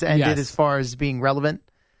long since ended as far as being relevant.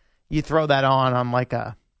 You throw that on like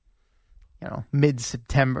a,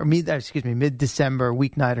 mid-December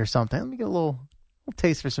weeknight or something. Let me get a little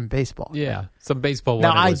taste for some baseball. Yeah, some baseball.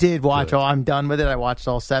 Now, I did watch all. I'm done with it. I watched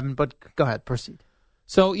all 7, but go ahead, proceed.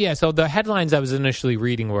 So the headlines I was initially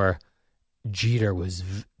reading were Jeter was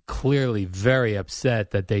clearly very upset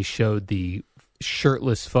that they showed the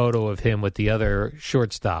shirtless photo of him with the other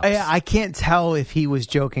shortstops. I can't tell if he was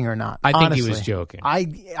joking or not. I think he was joking.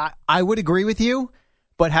 I would agree with you,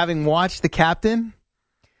 but having watched The Captain,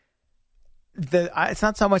 it's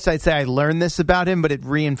not so much I'd say I learned this about him, but it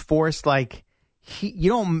reinforced you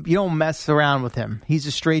don't mess around with him. He's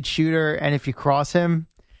a straight shooter, and if you cross him,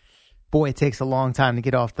 boy, it takes a long time to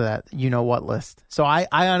get off that what list. So I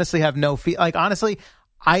honestly have no feel. Honestly,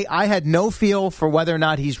 I had no feel for whether or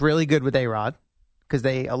not he's really good with A-Rod, because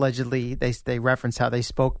they allegedly they referenced how they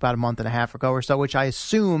spoke about a month and a half ago or so, which I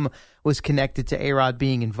assume was connected to A-Rod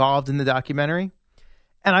being involved in the documentary.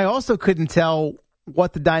 And I also couldn't tell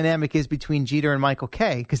what the dynamic is between Jeter and Michael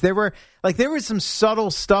Kay, because there was some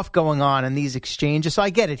subtle stuff going on in these exchanges. So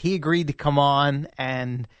I get it. He agreed to come on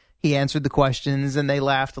and he answered the questions and they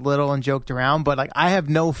laughed a little and joked around. But I have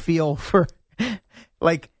no feel for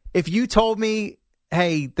if you told me,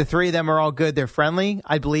 hey, the 3 of them are all good, they're friendly,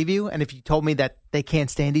 I believe you. And if you told me that they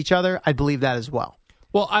can't stand each other, I believe that as well.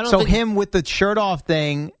 Well, I don't. So him with the shirt off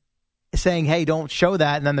thing, saying, hey, don't show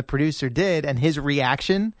that, and then the producer did, and his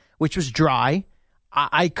reaction, which was dry,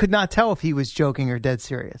 I could not tell if he was joking or dead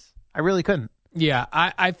serious. I really couldn't. Yeah,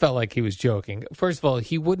 I felt like he was joking. First of all,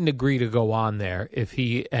 he wouldn't agree to go on there if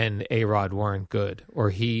he and A-Rod weren't good. Or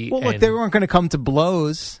he. Well, look, they weren't going to come to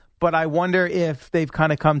blows, but I wonder if they've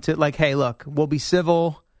kind of come to like, hey, look, we'll be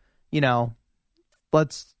civil.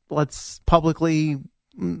 Let's publicly.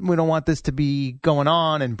 We don't want this to be going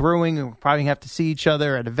on and brewing. We'll probably have to see each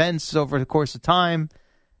other at events over the course of time.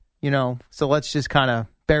 So let's just kind of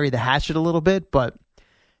bury the hatchet a little bit, but.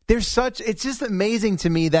 It's just amazing to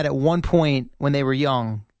me that at one point when they were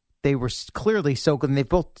young, they were clearly so good, and they've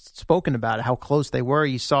both spoken about it, how close they were.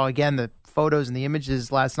 You saw, again, the photos and the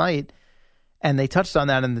images last night, and they touched on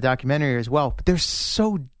that in the documentary as well. But they're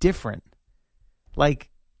so different. Like,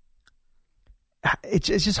 it's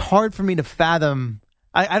just hard for me to fathom.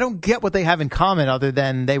 I don't get what they have in common other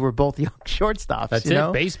than they were both young shortstops. That's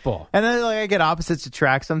it, baseball. And then I get opposites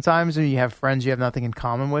attract sometimes, and you have friends you have nothing in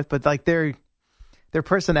common with, but like their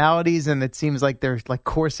personalities, and it seems like their like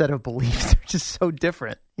core set of beliefs are just so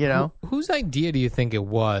different, Whose idea do you think it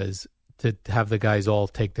was to have the guys all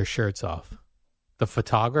take their shirts off? The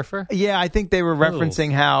photographer? Yeah, I think they were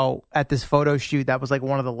referencing how at this photo shoot, that was like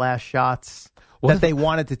one of the last shots that they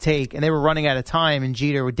wanted to take, and they were running out of time, and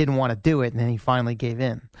Jeter didn't want to do it, and then he finally gave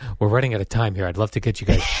in. We're running out of time here. I'd love to get you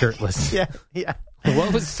guys shirtless. Yeah.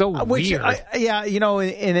 What was so weird?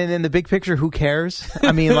 In the big picture, who cares?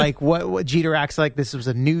 I mean, like, what Jeter acts like this was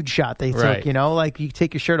a nude shot they took, right. Like, you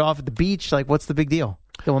take your shirt off at the beach, like, what's the big deal?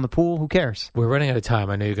 Go in the pool, who cares? We're running out of time.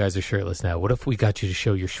 I know you guys are shirtless now. What if we got you to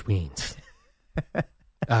show your schweens?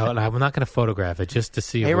 And I'm not going to photograph it just to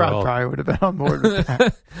see if A-Rod probably would have been on board with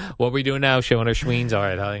that. What are we doing now? Showing our schweens? All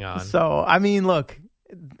right, hang on. So, I mean, look,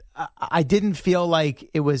 I didn't feel like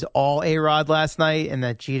it was all A-Rod last night and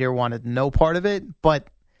that Jeter wanted no part of it, but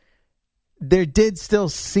there did still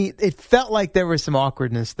it felt like there was some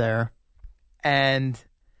awkwardness there. And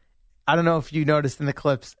I don't know if you noticed in the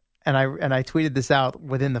clips, and I tweeted this out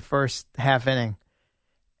within the first half inning,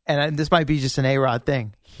 and this might be just an A-Rod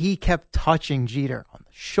thing. He kept touching Jeter on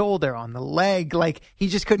the shoulder, on the leg, like he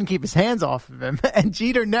just couldn't keep his hands off of him. And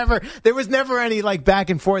Jeter there was never any like back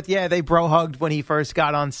and forth. Yeah, they bro hugged when he first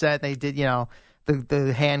got on set. They did,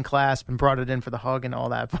 the hand clasp and brought it in for the hug and all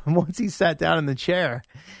that. But once he sat down in the chair,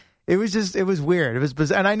 it was weird. It was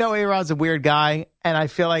bizarre. And I know A-Rod's a weird guy, and I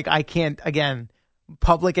feel like I can't, again,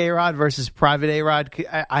 public A-Rod versus private A-Rod.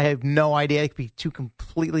 I have no idea. It could be two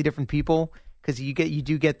completely different people. Because you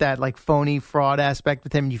do get that like phony fraud aspect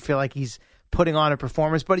with him. You feel like he's putting on a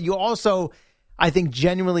performance, but you also, I think,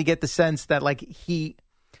 genuinely get the sense that like he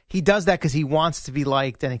does that because he wants to be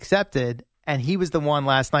liked and accepted. And he was the one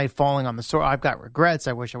last night falling on the sword. I've got regrets.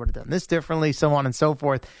 I wish I would have done this differently, so on and so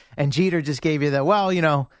forth. And Jeter just gave you that.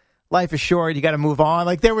 Well, life is short. You got to move on.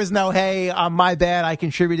 Like there was no, hey, my bad. I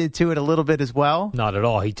contributed to it a little bit as well. Not at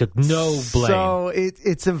all. He took no blame. So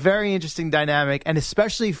it's a very interesting dynamic, and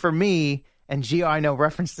especially for me. And Gio, I know,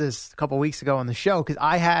 referenced this a couple weeks ago on the show because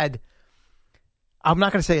I'm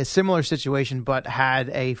not going to say a similar situation, but had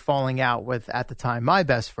a falling out with, at the time, my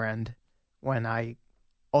best friend when I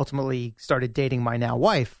ultimately started dating my now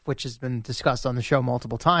wife, which has been discussed on the show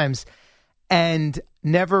multiple times, and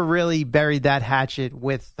never really buried that hatchet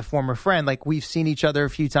with the former friend. Like, we've seen each other a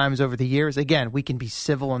few times over the years. Again, we can be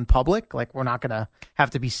civil in public. Like, we're not going to have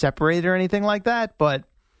to be separated or anything like that, but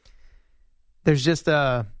there's just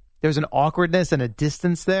there's an awkwardness and a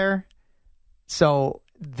distance there. So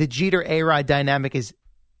the Jeter A-Rod dynamic is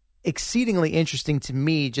exceedingly interesting to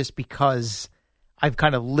me just because I've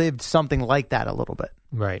kind of lived something like that a little bit.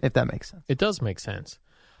 Right. If that makes sense. It does make sense.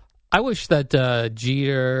 I wish that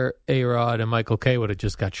Jeter, A-Rod, and Michael Kay would have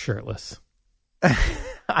just got shirtless.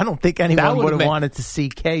 I don't think anyone would have wanted to see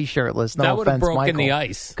Kay shirtless. No that would have offense, broken Michael. the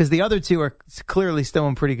ice. Because the other two are clearly still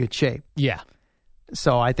in pretty good shape. Yeah.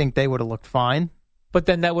 So I think they would have looked fine. But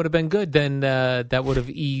then that would have been good. Then that would have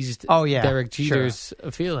eased Derek Jeter's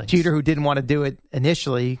feelings. Jeter, who didn't want to do it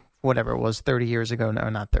initially, whatever it was, 30 years ago. No,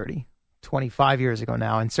 not 30. 25 years ago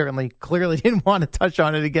now, and certainly clearly didn't want to touch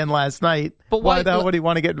on it again last night. But why the hell would he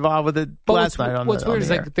want to get involved with it last night? What's weird is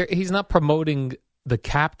like he's not promoting the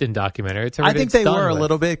Captain documentary. I think they were a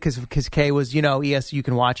little bit because Kay was, you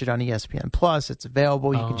can watch it on ESPN Plus. It's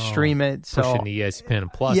available. You can stream it. So pushing the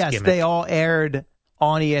ESPN Plus. Yes, gimmick. they all aired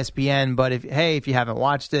on ESPN, but if you haven't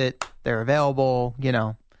watched it, they're available.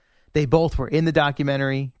 They both were in the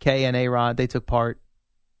documentary. Kay and A-Rod, they took part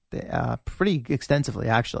pretty extensively,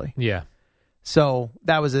 actually. Yeah. So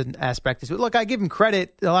that was an aspect. Look, I give him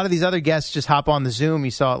credit. A lot of these other guests just hop on the Zoom.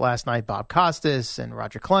 You saw it last night, Bob Costas and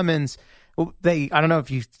Roger Clemens. I don't know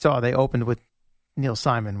if you saw, they opened with Neil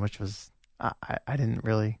Simon, which was, I didn't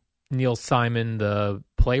really. Neil Simon, the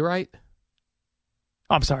playwright?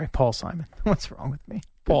 I'm sorry, Paul Simon. What's wrong with me?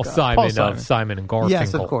 Paul Simon of Simon and Garfunkel.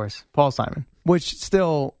 Yes, of course, Paul Simon. Which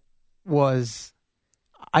still was,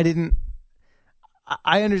 I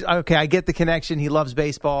understand. Okay, I get the connection. He loves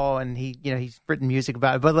baseball, and he's written music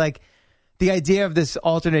about it. But like the idea of this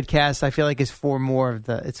alternate cast, I feel like is for more of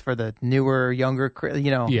it's for the newer, younger.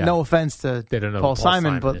 No offense to Paul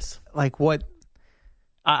Simon, but like what.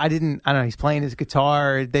 I don't know. He's playing his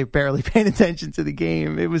guitar. They barely paid attention to the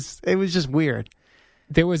game. It was just weird.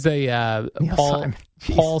 There was a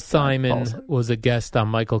Paul Simon was a guest on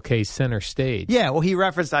Michael K's Center Stage. Yeah, well, he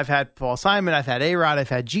referenced I've had Paul Simon, I've had A-Rod, I've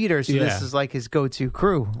had Jeter, so this is like his go-to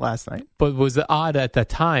crew last night. But it was odd at the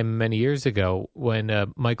time, many years ago,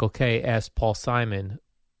 when Michael K asked Paul Simon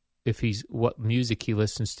what music he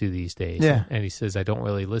listens to these days. Yeah. And he says, I don't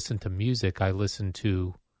really listen to music. I listen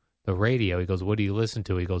to the radio. He goes, what do you listen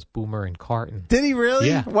to? He goes, Boomer and Carton. Did he really?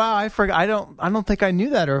 Yeah. Wow, I forgot. I don't think I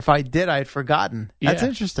knew that, or if I did, I had forgotten. That's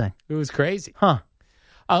interesting. It was crazy. Huh.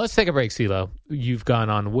 Let's take a break, CeeLo. You've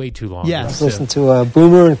gone on way too long. Yes. Listen to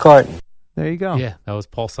Boomer and Carton. There you go. Yeah, that was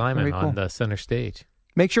Paul Simon on the Center Stage.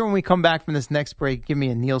 Make sure when we come back from this next break, give me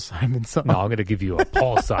a Neil Simon song. No, I'm going to give you a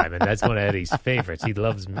Paul Simon. That's one of Eddie's favorites. He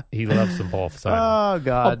loves some Paul Simon. Oh,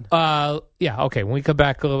 God. Yeah, okay. When we come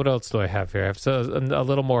back, what else do I have here? I have a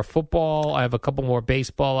little more football. I have a couple more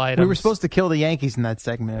baseball items. We were supposed to kill the Yankees in that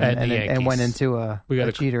segment and went into a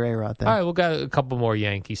Jeter A-Rod thing. All right, we've got a couple more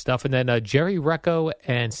Yankee stuff. And then Jerry Recco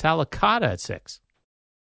and Sal Licata at 6.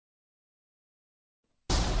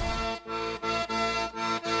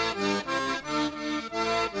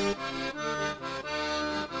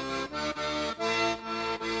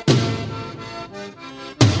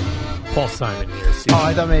 Paul Simon here.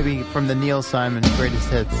 I thought maybe from the Neil Simon Greatest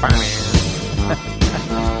Hits.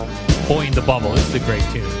 Boy in the Bubble. This is a great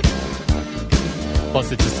tune.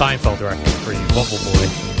 Plus, it's a Seinfeld reference for you, Bubble Boy.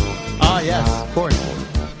 Ah, yes, of course.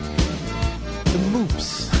 The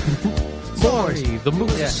Moops. The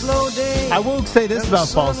Moops. Yes. Slow day. I will say this about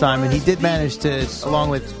Paul Simon. He did manage to, along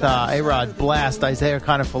with A-Rod, blast Isaiah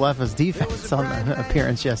Kiner-Falefa's defense on the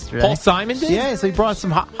appearance yesterday. Paul Simon did? Yeah, so he brought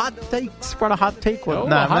some hot takes. Brought a hot take. Maybe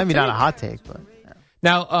not a hot take, but...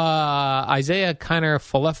 Now, Isaiah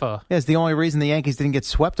Kiner-Falefa. Yeah, it's the only reason the Yankees didn't get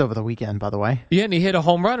swept over the weekend, by the way. Yeah, and he hit a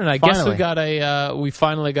home run, and I guess we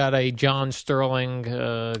finally got a John Sterling.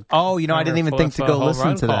 I didn't even think to go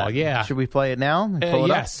listen to that. Yeah, should we play it now? Pull it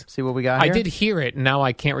yes. Up, see what we got here? I did hear it, and now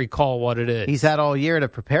I can't recall what it is. He's had all year to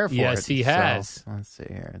prepare for it. Yes, he has. So, let's see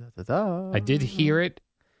here. Da-da-da. I did hear it.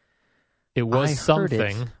 It was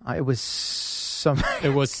something. It was something.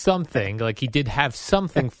 It was something. Like he did have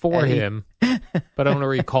something for him, but I don't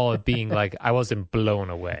recall it being like I wasn't blown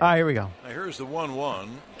away. All right, here we go. Now here's the 1-1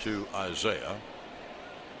 to Isaiah.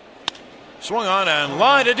 Swung on and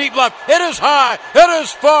line to deep left. It is high. It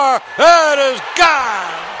is far. It is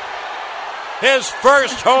gone. His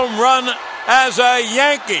first home run as a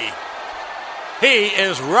Yankee. He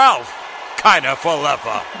is Ralph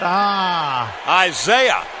Kiner-Falefa.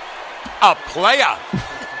 Isaiah, a player.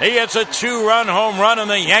 He hits a 2-run home run, and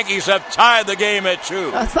the Yankees have tied the game at 2.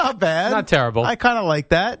 That's not bad. Not terrible. I kind of like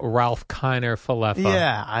that. Ralph Kiner-Falefa.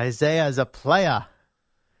 Yeah, Isaiah is a player.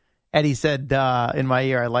 Eddie said in my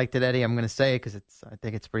ear, I liked it, Eddie. I'm going to say it because I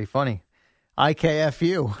think it's pretty funny.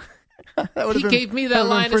 IKFU. He gave me that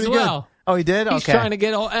line as well. Good. Oh, he did? He's trying to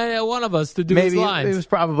get one of us to do his lines. Maybe it was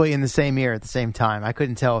probably in the same ear at the same time. I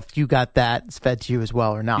couldn't tell if you got that fed to you as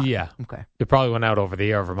well or not. Yeah. Okay. It probably went out over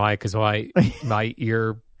the air over my, because my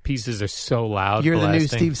ear pieces are so loud. You're blasting. the new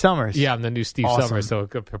Steve Summers. Yeah, I'm the new Steve Summers, so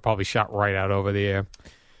it probably shot right out over the air.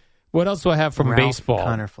 What else do I have from Ralph baseball?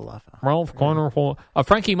 Kiner-Falefa. Ralph Kiner-Falefa.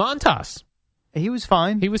 Frankie Montas. He was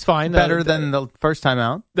fine. He was fine. Better than the first time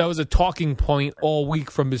out. That was a talking point all week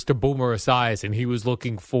from Mr. Boomer Esiason. He was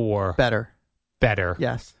looking for better.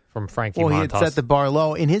 Yes. From Frankie Montas. Well, he had set the bar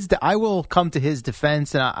low. I will come to his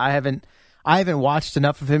defense, and I haven't watched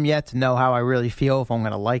enough of him yet to know how I really feel, if I'm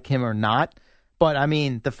going to like him or not. But, I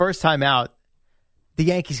mean, the first time out, the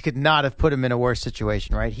Yankees could not have put him in a worse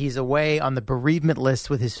situation, right? He's away on the bereavement list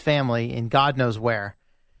with his family in God knows where.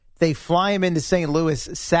 They fly him into St. Louis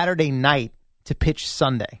Saturday night to pitch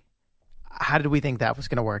Sunday. How did we think that was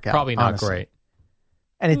going to work out? Probably not honestly? great.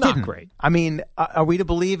 And it not didn't. Great. I mean, are we to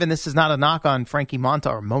believe, and this is not a knock on Frankie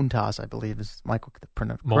Montas, I believe is Michael, the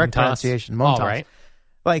correct pronunciation. Montas. All right.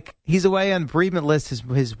 Like, he's away on bereavement list.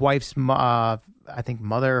 His wife's, I think,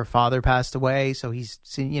 mother or father passed away, so he's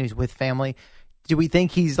with family. Do we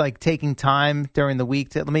think he's like taking time during the week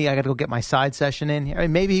to I got to go get my side session in here? I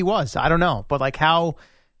mean, maybe he was. I don't know. But like, how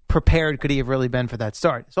prepared could he have really been for that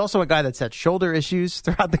start? He's also a guy that's had shoulder issues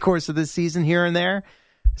throughout the course of this season here and there.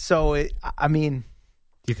 So,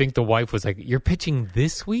 Do You think the wife was like, "You're pitching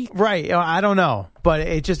this week?" Right. I don't know. But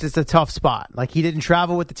it's a tough spot. Like, he didn't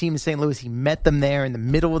travel with the team in St. Louis. He met them there in the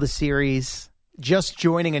middle of the series, just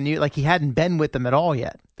joining he hadn't been with them at all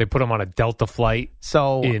yet. They put him on a Delta flight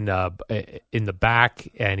so in the back,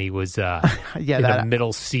 and he was in the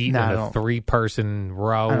middle seat in a 3-person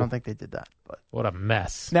row. I don't think they did that. But what a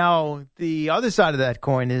mess. Now, the other side of that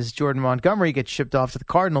coin is Jordan Montgomery gets shipped off to the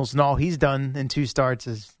Cardinals, and all he's done in 2 starts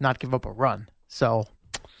is not give up a run. So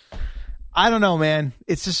I don't know, man.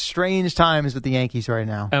 It's just strange times with the Yankees right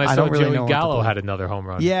now. And I saw don't really Joey know Gallo had another home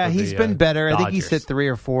run. Yeah, he's been better. Dodgers. I think he's hit 3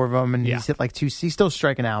 or 4 of them, and he's hit like 2. He's still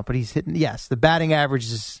striking out, but he's hitting. Yes, the batting average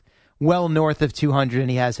is well north of 200, and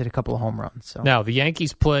he has hit a couple of home runs. So now the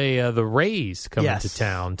Yankees play the Rays coming to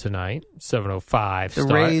town tonight, 7:05. The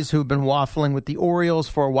Rays, who've been waffling with the Orioles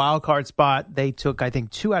for a wild card spot, they took, I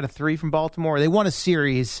think, 2 out of 3 from Baltimore. They won a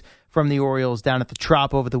series from the Orioles down at the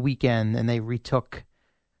Trop over the weekend, and they retook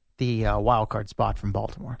the wild card spot from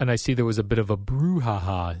Baltimore. And I see there was a bit of a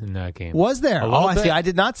brouhaha in that game. Was there? I see. I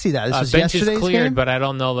did not see that. This was yesterday's cleared, game? but I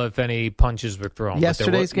don't know if any punches were thrown.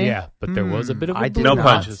 Yesterday's game? Yeah, but there was a bit of a I did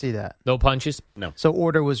brouhaha. not see that. No punches? No. So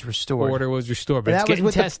order was restored. But it's getting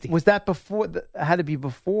testy. Was that before? Had to be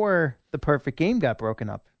before the perfect game got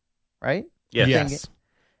broken up, right? Yes.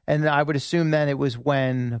 And I would assume then it was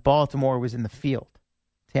when Baltimore was in the field,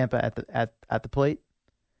 Tampa at the plate.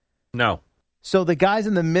 No. So the guys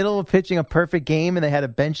in the middle of pitching a perfect game, and they had a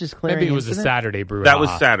benches clearing. Maybe it was incident? a Saturday brouhaha. That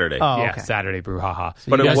was Saturday. Oh, yeah, okay. Saturday brouhaha.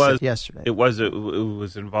 So But it was yesterday. It was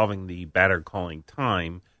involving the batter calling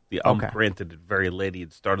time. The granted it very late. He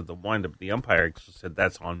had started the windup. The umpire actually said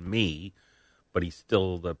that's on me, but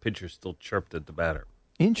the pitcher still chirped at the batter.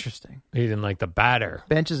 Interesting. He didn't like the batter.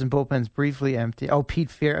 Benches and bullpens briefly empty. Oh,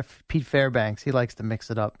 Pete Fairbanks. He likes to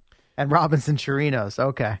mix it up. And Robinson Chirinos.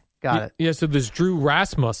 Okay. Got it. Yeah, so there's Drew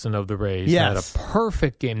Rasmussen of the Rays. Yes. Had a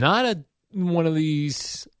perfect game. Not one of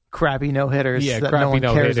these crappy no-hitters that crappy no one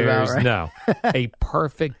cares no-hitters. about, right? No. A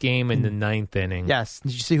perfect game in the 9th inning. Yes.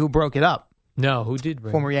 Did you see who broke it up? No, who did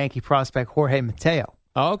bring Former Yankee prospect Jorge Mateo.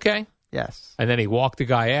 Oh, okay. Yes. And then he walked the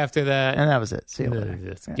guy after that. And that was it. See you later.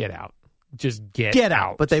 Just get out. Just get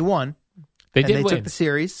out. But they won. They did They win. took the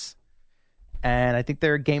series. And I think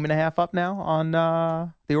they're a game and a half up now on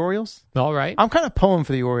the Orioles. All right. I'm kind of pulling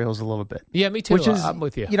for the Orioles a little bit. Yeah, me too. Which is, I'm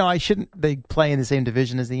with you. I shouldn't. They play in the same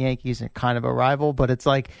division as the Yankees and kind of a rival, but it's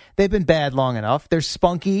like they've been bad long enough. They're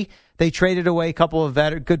spunky. They traded away a couple of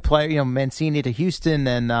good players, Mancini to Houston,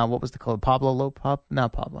 and what was the club?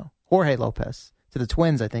 Jorge Lopez to the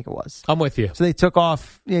Twins, I think it was. I'm with you. So they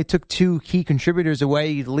took 2 key contributors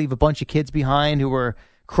away. You leave a bunch of kids behind who were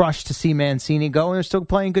crushed to see Mancini go, and they're still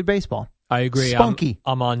playing good baseball. I agree. Spunky.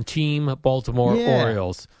 I'm on Team Baltimore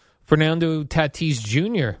Orioles. Fernando Tatis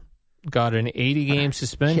Jr. got an 80-game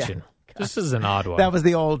suspension. This is an odd one. That was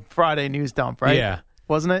the old Friday news dump, right? Yeah.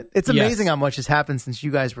 Wasn't it? It's amazing how much has happened since you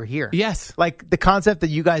guys were here. Yes. Like the concept that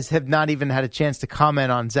you guys have not even had a chance to comment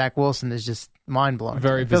on Zach Wilson is just mind-blowing.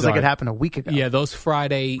 Very It feels bizarre. like it happened a week ago. Yeah, those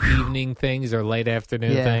Friday evening things or late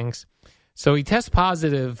afternoon things. So he tests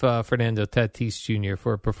positive, Fernando Tatis Jr.,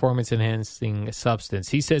 for a performance-enhancing substance.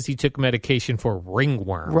 He says he took medication for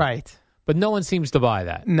ringworm. Right. But no one seems to buy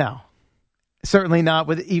that. No. Certainly not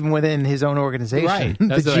even within his own organization. Right. The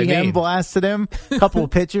That's what I GM mean. blasted him. A couple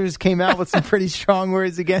of pitchers came out with some pretty strong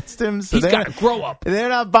words against him. So He's got to grow up. They're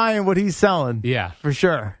not buying what he's selling. Yeah. For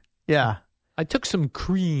sure. Yeah. I took some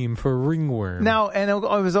cream for ringworm. Now, and it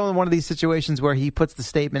was only one of these situations where he puts the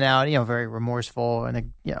statement out, very remorseful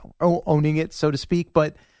and, owning it, so to speak.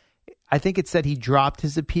 But I think it said he dropped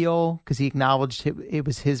his appeal because he acknowledged it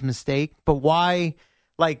was his mistake. But why,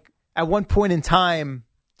 at one point in time,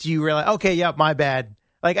 do you realize, okay, yeah, my bad?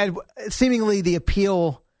 Seemingly the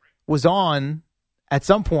appeal was on at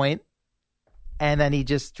some point, and then he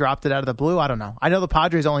just dropped it out of the blue. I don't know. I know the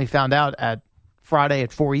Padres only found out at Friday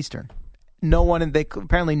at 4 Eastern.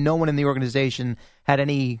 Apparently no one in the organization had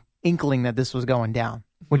any inkling that this was going down,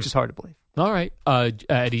 which is hard to believe. All right.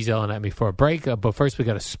 Eddie's yelling at me for a break, but first we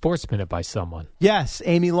got a sports minute by someone. Yes,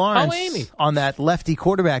 Amy Lawrence. Oh, Amy. On that lefty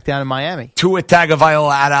quarterback down in Miami. Tua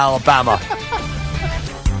Tagovailoa at Alabama.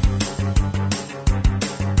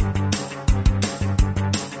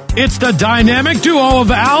 It's the dynamic duo of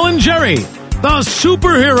Al and Jerry, the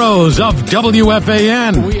superheroes of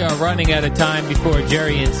WFAN. We are running out of time before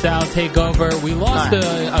Jerry and Sal take over. We lost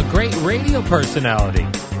a great radio personality.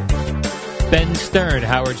 Ben Stern,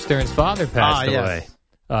 Howard Stern's father, passed away.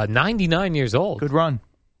 99 years old. Good run.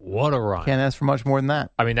 What a run. Can't ask for much more than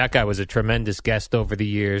that. I mean, that guy was a tremendous guest over the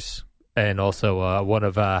years, and also one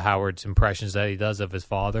of Howard's impressions that he does of his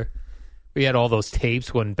father. We had all those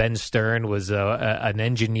tapes when Ben Stern was an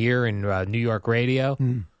engineer in New York radio.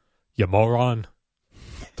 You moron.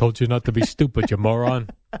 Told you not to be stupid, you moron.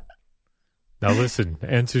 Now listen,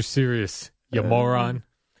 answer serious, you moron.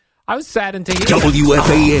 I was saddened to hear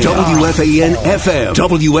WFAN, WFAN FM,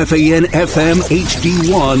 WFAN FM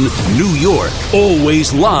HD1, New York.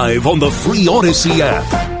 Always live on the free Odyssey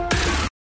app.